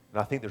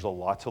 And I think there's a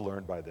lot to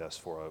learn by this,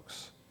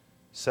 folks.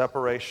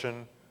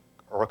 Separation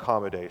or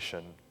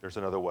accommodation. There's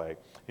another way.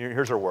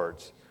 Here's her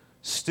words.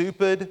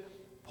 Stupid,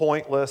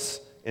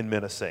 pointless, and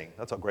menacing.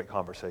 That's a great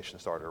conversation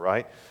starter,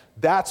 right?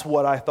 That's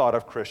what I thought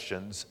of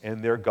Christians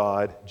and their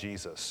God,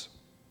 Jesus.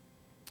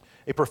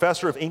 A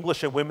professor of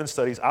English and women's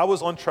studies, I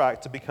was on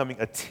track to becoming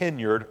a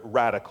tenured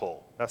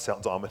radical. That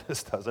sounds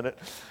ominous, doesn't it?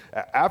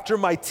 After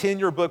my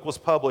tenure book was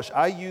published,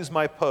 I used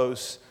my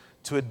posts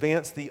to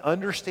advance the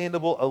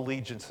understandable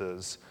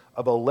allegiances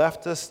of a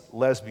leftist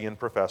lesbian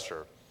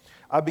professor.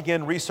 I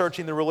began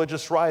researching the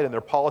religious right and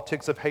their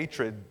politics of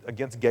hatred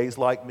against gays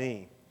like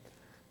me.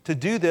 To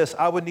do this,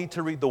 I would need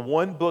to read the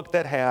one book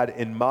that had,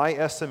 in my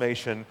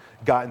estimation,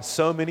 gotten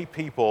so many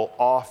people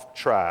off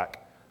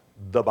track,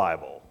 the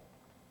Bible.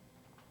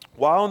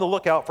 While on the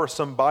lookout for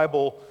some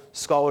Bible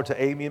scholar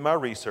to aid me in my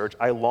research,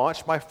 I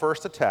launched my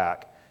first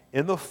attack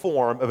in the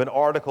form of an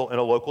article in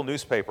a local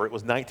newspaper. It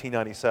was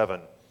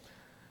 1997.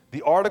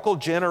 The article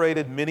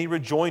generated many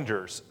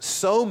rejoinders,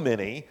 so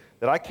many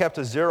that I kept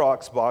a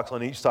Xerox box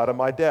on each side of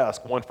my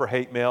desk, one for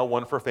hate mail,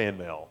 one for fan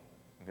mail.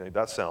 Okay,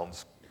 that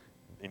sounds,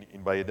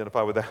 anybody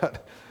identify with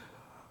that?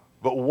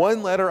 But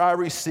one letter I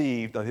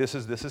received, now this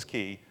is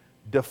key,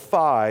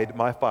 defied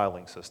my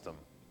filing system.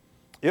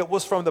 It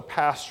was from the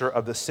pastor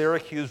of the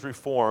Syracuse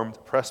Reformed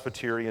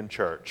Presbyterian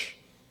Church.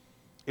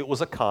 It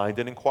was a kind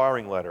and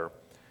inquiring letter.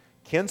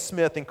 Ken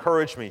Smith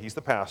encouraged me, he's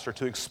the pastor,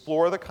 to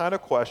explore the kind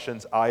of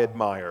questions I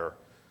admire.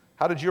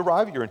 How did you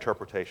arrive at your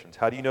interpretations?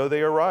 How do you know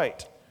they are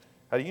right?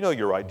 How do you know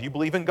you're right? Do you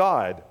believe in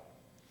God?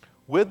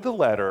 With the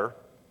letter,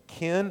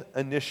 Ken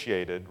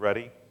initiated,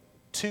 ready,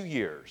 2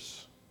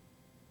 years.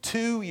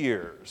 2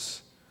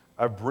 years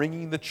of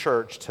bringing the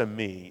church to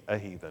me, a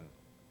heathen.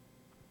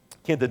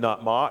 Ken did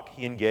not mock,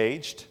 he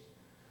engaged.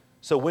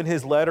 So when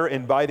his letter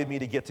invited me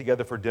to get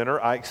together for dinner,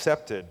 I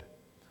accepted.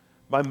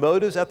 My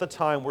motives at the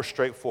time were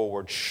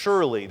straightforward.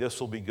 Surely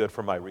this will be good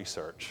for my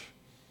research.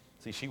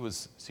 See, she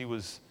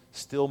was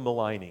still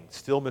maligning,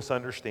 still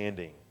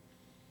misunderstanding.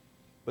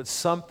 But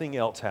something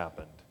else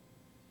happened.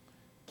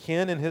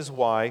 Ken and his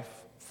wife,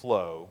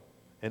 Flo,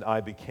 and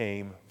I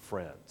became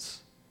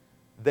friends.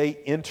 They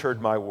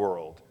entered my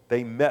world.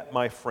 They met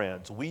my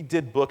friends. We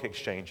did book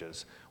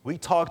exchanges. We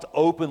talked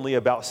openly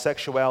about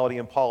sexuality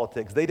and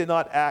politics. They did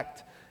not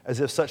act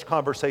as if such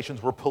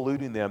conversations were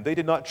polluting them. They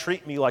did not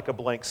treat me like a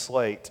blank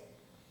slate.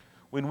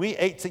 When we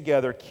ate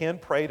together, Ken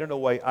prayed in a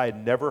way I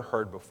had never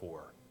heard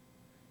before.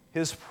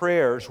 His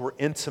prayers were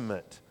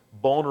intimate,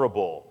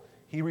 vulnerable.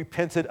 He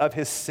repented of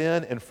his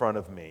sin in front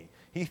of me.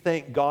 He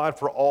thanked God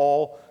for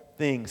all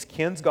things.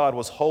 Ken's God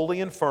was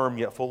holy and firm,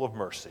 yet full of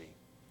mercy.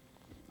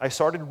 I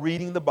started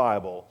reading the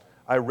Bible.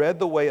 I read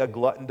The Way a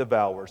Glutton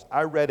Devours.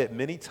 I read it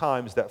many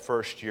times that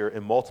first year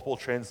in multiple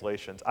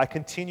translations. I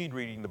continued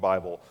reading the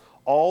Bible,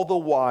 all the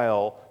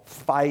while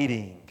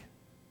fighting.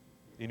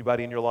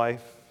 Anybody in your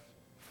life?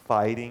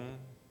 Fighting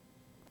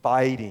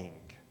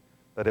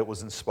that it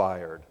was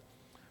inspired.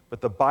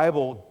 But the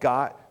Bible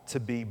got to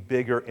be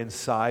bigger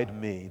inside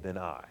me than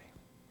I.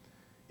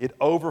 It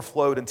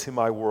overflowed into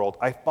my world.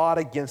 I fought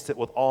against it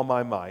with all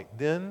my might.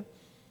 Then,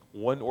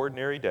 one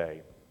ordinary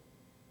day,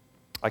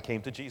 I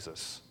came to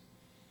Jesus,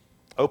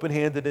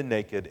 open-handed and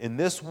naked. In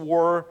this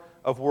war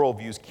of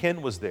worldviews,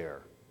 Ken was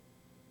there.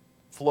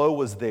 Flo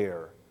was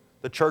there.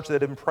 The church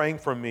that had been praying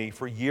for me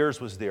for years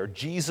was there.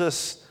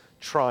 Jesus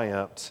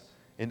triumphed,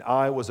 and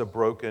I was a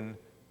broken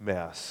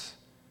mess.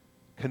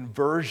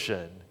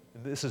 Conversion,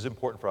 and this is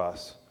important for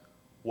us,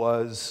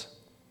 was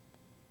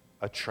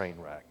a train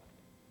wreck.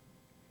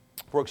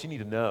 Folks, you need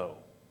to know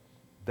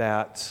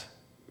that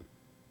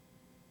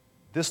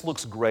this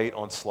looks great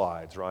on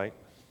slides, right?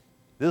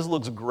 This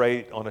looks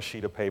great on a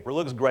sheet of paper. It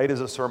looks great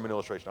as a sermon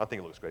illustration. I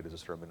think it looks great as a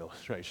sermon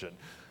illustration.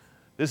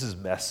 This is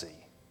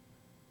messy.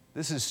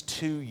 This is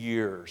 2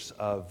 years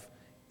of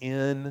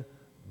in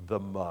the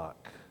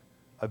muck,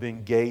 of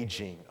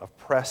engaging, of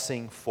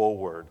pressing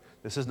forward.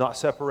 This is not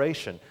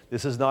separation.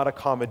 This is not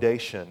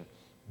accommodation.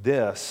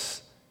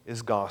 This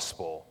is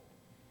gospel.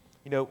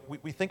 You know,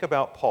 we think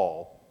about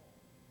Paul,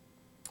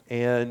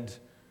 and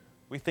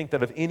we think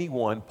that of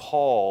anyone,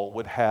 Paul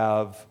would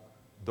have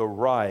the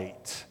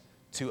right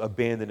to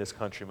abandon his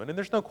countrymen. And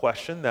there's no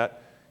question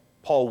that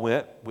Paul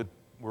went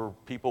where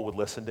people would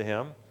listen to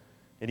him,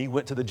 and he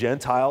went to the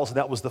Gentiles, and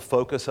that was the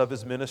focus of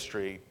his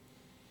ministry.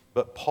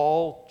 But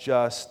Paul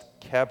just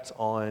kept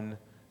on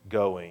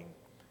going,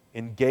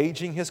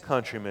 engaging his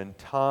countrymen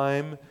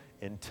time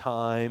and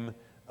time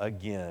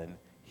again.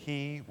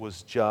 He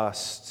was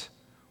just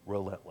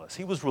relentless.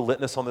 He was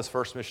relentless on this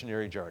first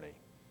missionary journey.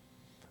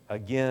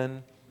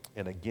 Again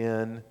and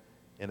again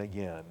and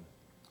again.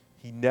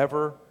 He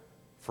never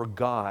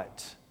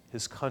forgot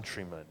his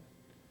countrymen.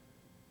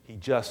 He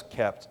just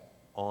kept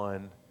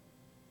on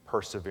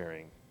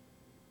persevering.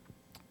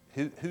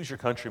 Who's your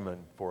countryman,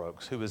 Four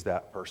Oaks? Who is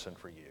that person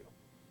for you?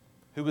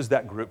 Who is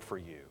that group for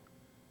you?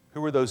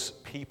 Who are those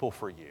people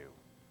for you?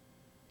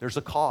 There's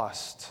a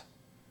cost.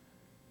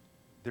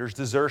 There's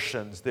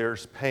desertions.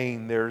 There's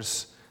pain.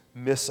 There's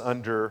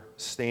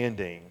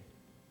misunderstanding.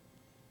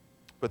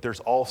 But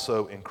there's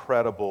also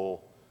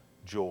incredible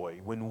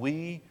joy. When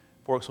we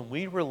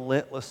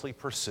relentlessly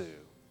pursue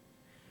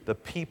the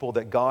people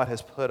that God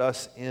has put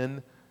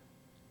in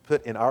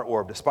our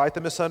orb, despite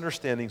the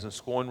misunderstandings and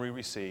scorn we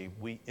receive,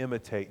 we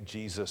imitate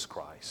Jesus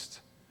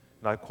Christ.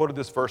 And I quoted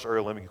this verse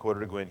earlier. Let me quote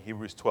it again,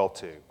 Hebrews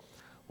 12:2.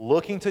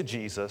 Looking to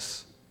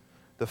Jesus,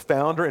 the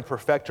founder and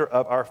perfecter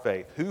of our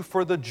faith, who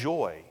for the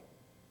joy,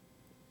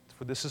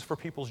 for this is for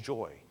people's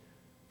joy.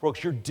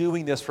 Folks, you're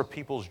doing this for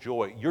people's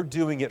joy. You're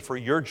doing it for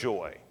your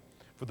joy.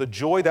 For the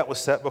joy that was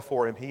set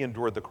before him, he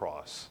endured the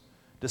cross,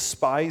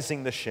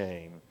 despising the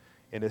shame,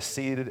 and is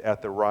seated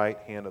at the right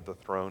hand of the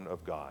throne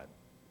of God.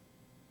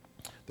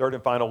 Third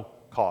and final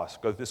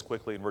cost. Go this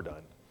quickly and we're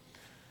done.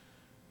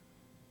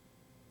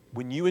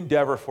 When you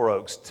endeavor, Four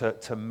Oaks,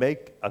 to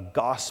make a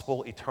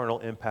gospel eternal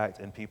impact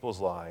in people's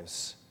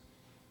lives,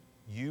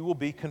 you will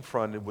be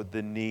confronted with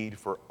the need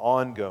for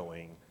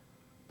ongoing,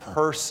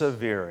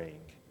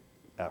 persevering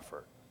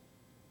effort.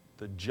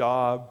 The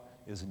job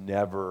is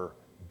never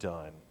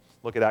done.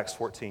 Look at Acts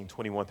 14,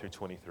 21 through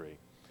 23.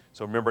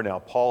 So remember now,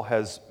 Paul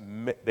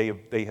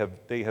they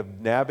have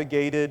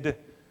navigated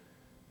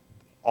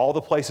all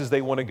the places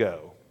they want to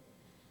go.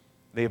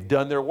 They have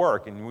done their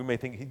work, and we may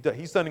think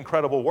he's done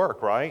incredible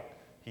work, right?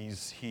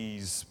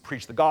 He's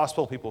preached the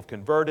gospel, people have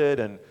converted,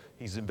 and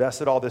he's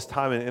invested all this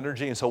time and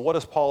energy. And so what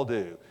does Paul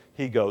do?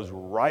 He goes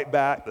right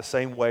back the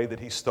same way that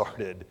he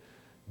started,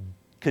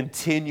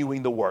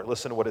 continuing the work.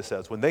 Listen to what it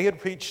says. When they had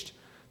preached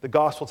the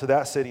gospel to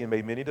that city and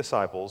made many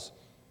disciples,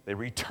 they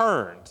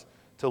returned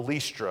to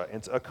Lystra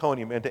and to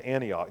Iconium and to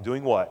Antioch,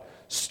 doing what?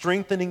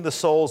 Strengthening the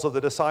souls of the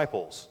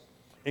disciples,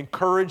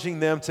 encouraging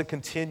them to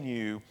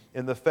continue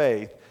in the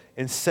faith,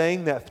 and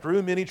saying that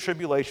through many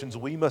tribulations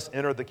we must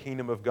enter the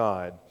kingdom of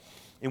God.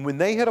 And when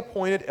they had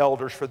appointed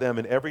elders for them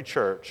in every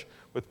church,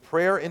 with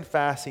prayer and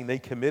fasting, they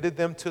committed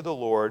them to the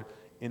Lord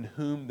in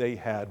whom they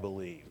had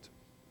believed.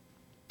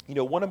 You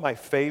know, one of my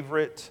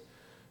favorite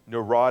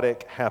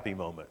neurotic happy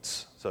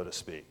moments, so to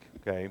speak,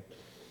 okay,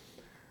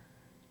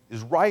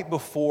 is right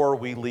before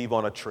we leave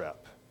on a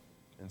trip.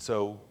 And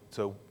so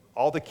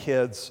all the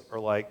kids are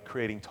like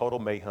creating total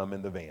mayhem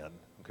in the van,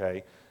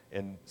 okay?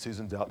 And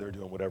Susan's out there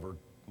doing whatever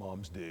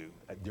moms do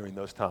during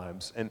those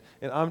times. And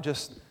I'm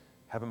just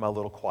having my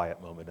little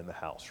quiet moment in the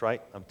house,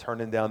 right? I'm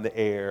turning down the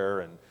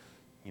air and,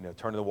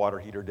 turning the water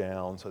heater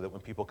down so that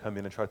when people come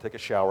in and try to take a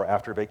shower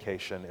after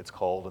vacation, it's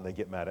cold and they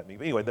get mad at me.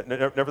 But anyway,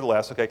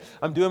 nevertheless, okay,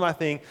 I'm doing my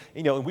thing,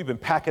 and we've been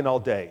packing all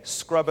day,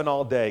 scrubbing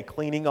all day,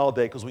 cleaning all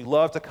day, because we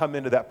love to come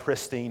into that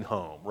pristine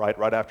home,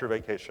 right after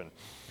vacation.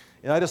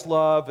 And I just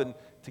love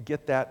to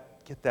get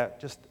that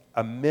just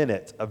a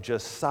minute of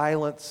just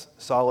silence,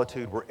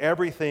 solitude, where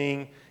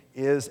everything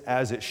is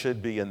as it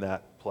should be in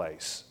that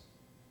place.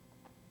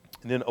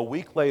 And then a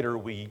week later,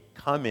 we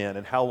come in,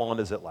 and how long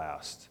does it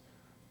last?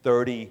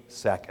 30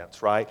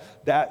 seconds, right?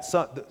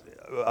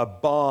 A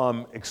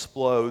bomb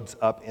explodes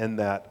up in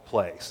that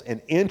place.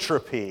 And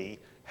entropy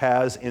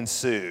has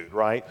ensued,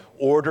 right?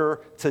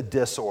 Order to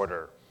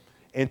disorder.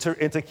 And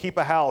to keep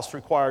a house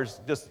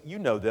requires just,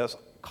 this,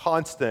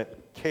 constant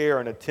care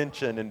and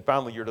attention. And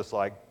finally, you're just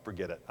like,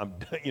 forget it.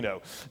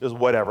 Just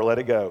whatever, let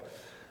it go.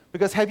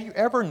 Because have you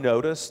ever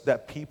noticed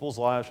that people's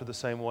lives are the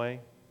same way?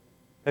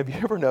 Have you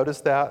ever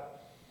noticed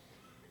that?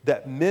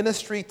 That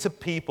ministry to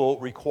people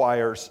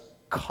requires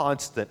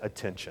constant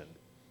attention.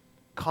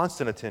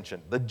 Constant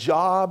attention. The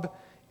job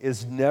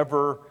is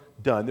never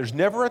done. There's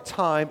never a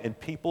time in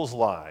people's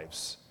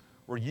lives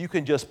where you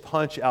can just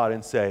punch out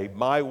and say,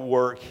 my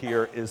work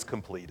here is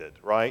completed,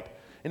 right?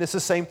 And it's the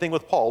same thing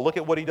with Paul. Look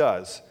at what he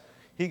does.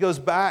 He goes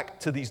back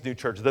to these new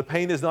churches. The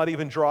paint is not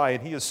even dry,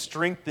 and he is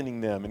strengthening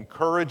them,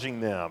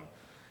 encouraging them.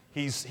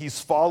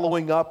 He's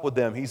following up with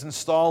them. He's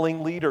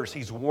installing leaders.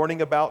 He's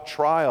warning about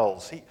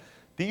trials.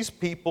 These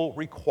people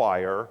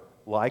require,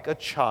 like a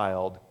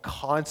child,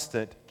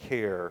 constant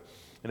care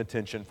and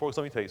attention. Folks,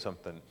 let me tell you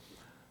something.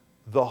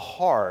 the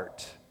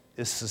heart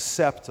is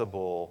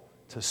susceptible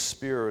to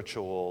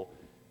spiritual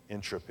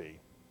entropy.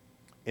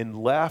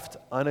 And left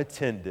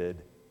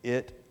unattended,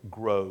 it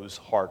grows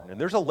hardened. And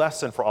there's a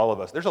lesson for all of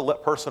us. There's a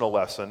personal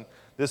lesson.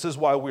 This is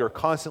why we are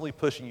constantly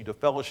pushing you to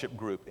fellowship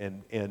group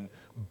and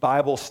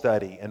Bible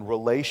study and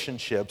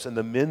relationships and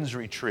the men's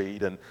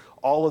retreat and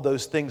all of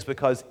those things,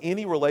 because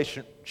any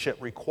relationship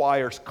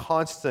requires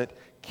constant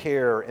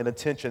care and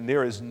attention.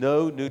 There is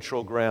no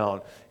neutral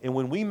ground. And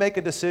when we make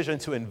a decision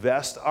to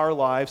invest our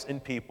lives in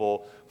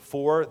people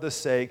for the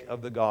sake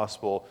of the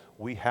gospel,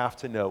 we have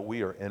to know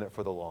we are in it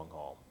for the long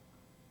haul.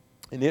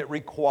 And it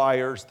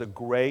requires the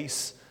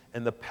grace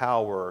and the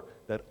power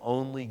that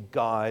only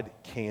God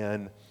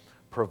can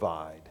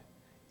provide.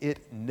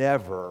 It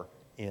never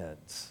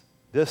ends,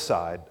 this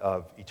side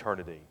of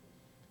eternity.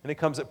 And it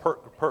comes at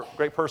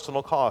great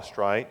personal cost,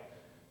 right?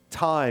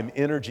 Time,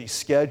 energy,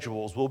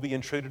 schedules will be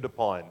intruded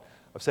upon.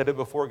 I've said it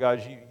before,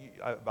 guys.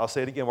 I'll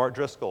say it again, Mark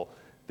Driscoll.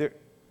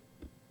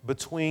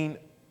 Between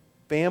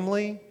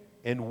family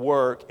and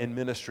work and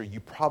ministry,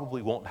 you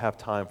probably won't have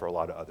time for a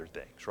lot of other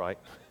things, right?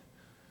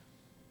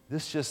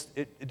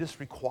 It just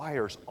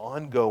requires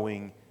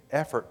ongoing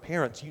effort.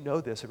 Parents, you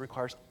know this. It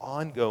requires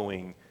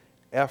ongoing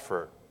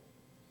effort.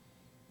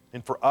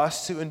 And for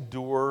us to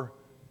endure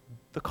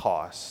the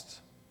cost,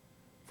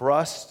 for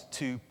us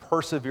to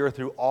persevere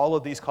through all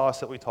of these costs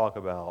that we talk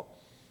about,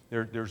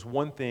 there's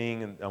one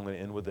thing, and I'm going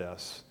to end with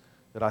this,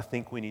 that I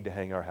think we need to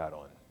hang our hat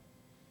on.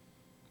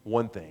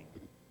 One thing.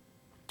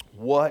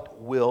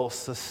 What will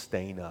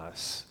sustain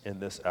us in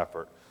this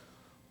effort?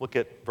 Look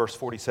at verse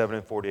 47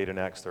 and 48 in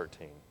Acts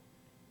 13.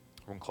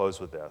 I'm going to close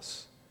with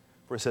this.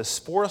 For it says,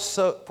 For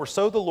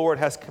so the Lord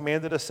has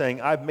commanded us, saying,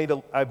 I've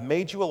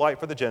made you a light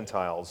for the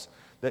Gentiles,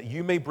 that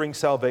you may bring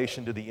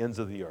salvation to the ends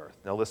of the earth.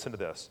 Now listen to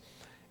this.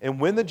 And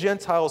when the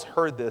Gentiles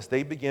heard this,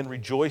 they began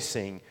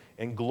rejoicing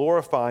and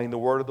glorifying the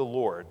word of the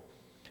Lord.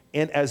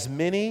 And as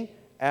many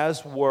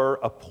as were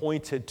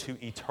appointed to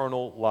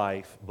eternal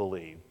life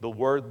believed. The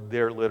word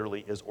there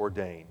literally is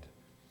ordained.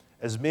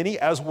 As many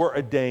as were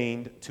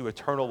ordained to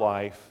eternal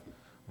life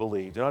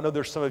believed. And I know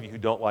there's some of you who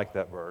don't like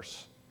that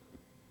verse.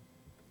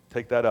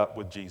 Take that up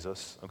with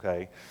Jesus,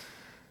 okay?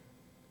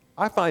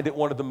 I find it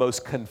one of the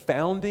most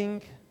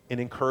confounding and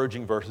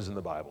encouraging verses in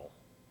the Bible.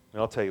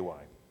 And I'll tell you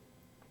why.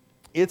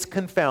 It's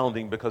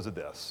confounding because of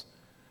this.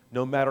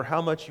 No matter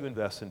how much you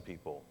invest in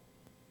people,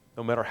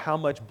 no matter how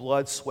much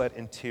blood, sweat,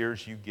 and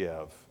tears you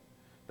give,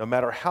 no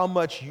matter how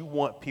much you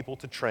want people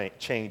to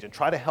change and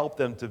try to help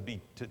them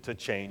to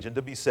change and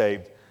to be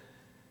saved,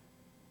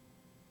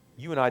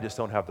 you and I just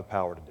don't have the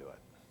power to do it.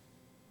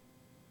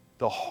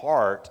 The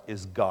heart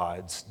is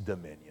God's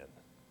dominion.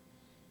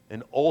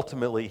 And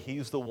ultimately,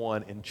 He's the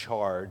one in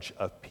charge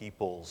of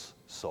people's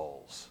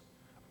souls.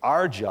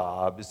 Our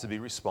job is to be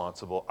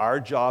responsible. Our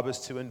job is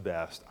to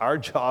invest. Our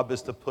job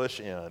is to push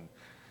in.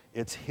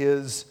 It's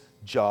His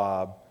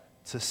job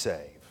to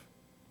save.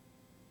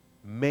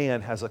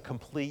 Man has a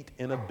complete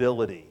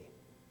inability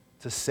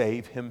to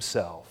save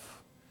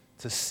himself,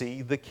 to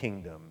see the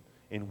kingdom,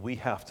 and we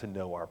have to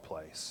know our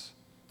place.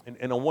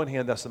 And on one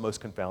hand, that's the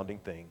most confounding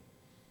thing,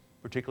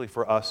 particularly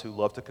for us who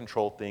love to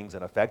control things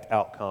and affect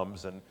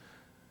outcomes, and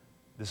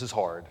this is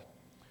hard.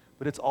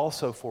 But it's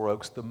also, for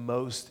Oaks, the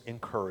most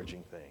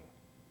encouraging thing.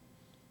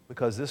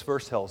 Because this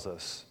verse tells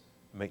us,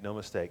 make no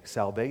mistake,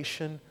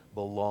 salvation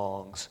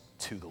belongs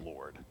to the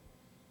Lord.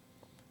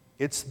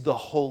 It's the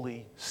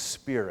Holy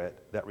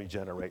Spirit that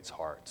regenerates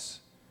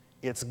hearts.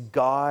 It's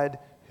God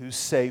who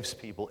saves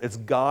people. It's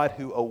God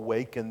who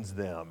awakens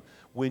them.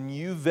 When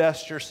you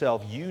vest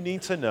yourself, you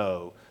need to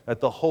know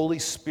that the Holy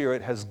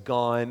Spirit has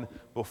gone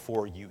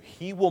before you.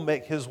 He will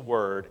make His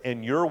word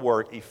and your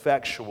work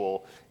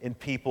effectual in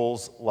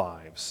people's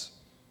lives.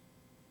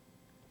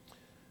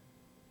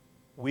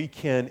 We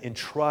can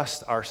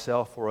entrust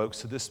ourselves, for Oaks,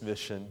 to this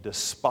mission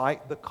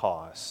despite the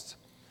cost,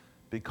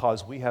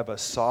 because we have a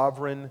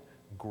sovereign,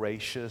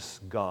 gracious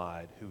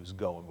God who's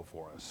going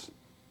before us.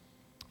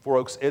 For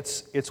Oaks,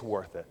 it's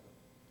worth it.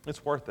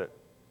 It's worth it.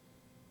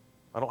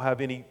 I don't have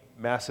any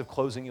massive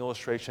closing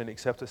illustration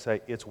except to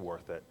say it's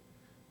worth it.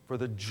 For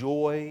the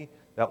joy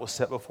that was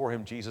set before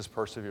Him, Jesus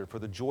persevered. For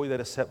the joy that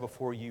is set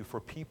before you, for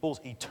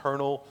people's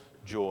eternal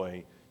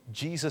joy,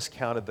 Jesus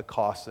counted the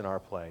cost in our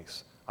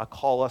place. I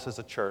call us as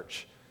a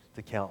church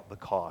to count the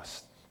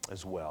cost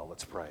as well.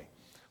 Let's pray.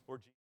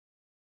 Lord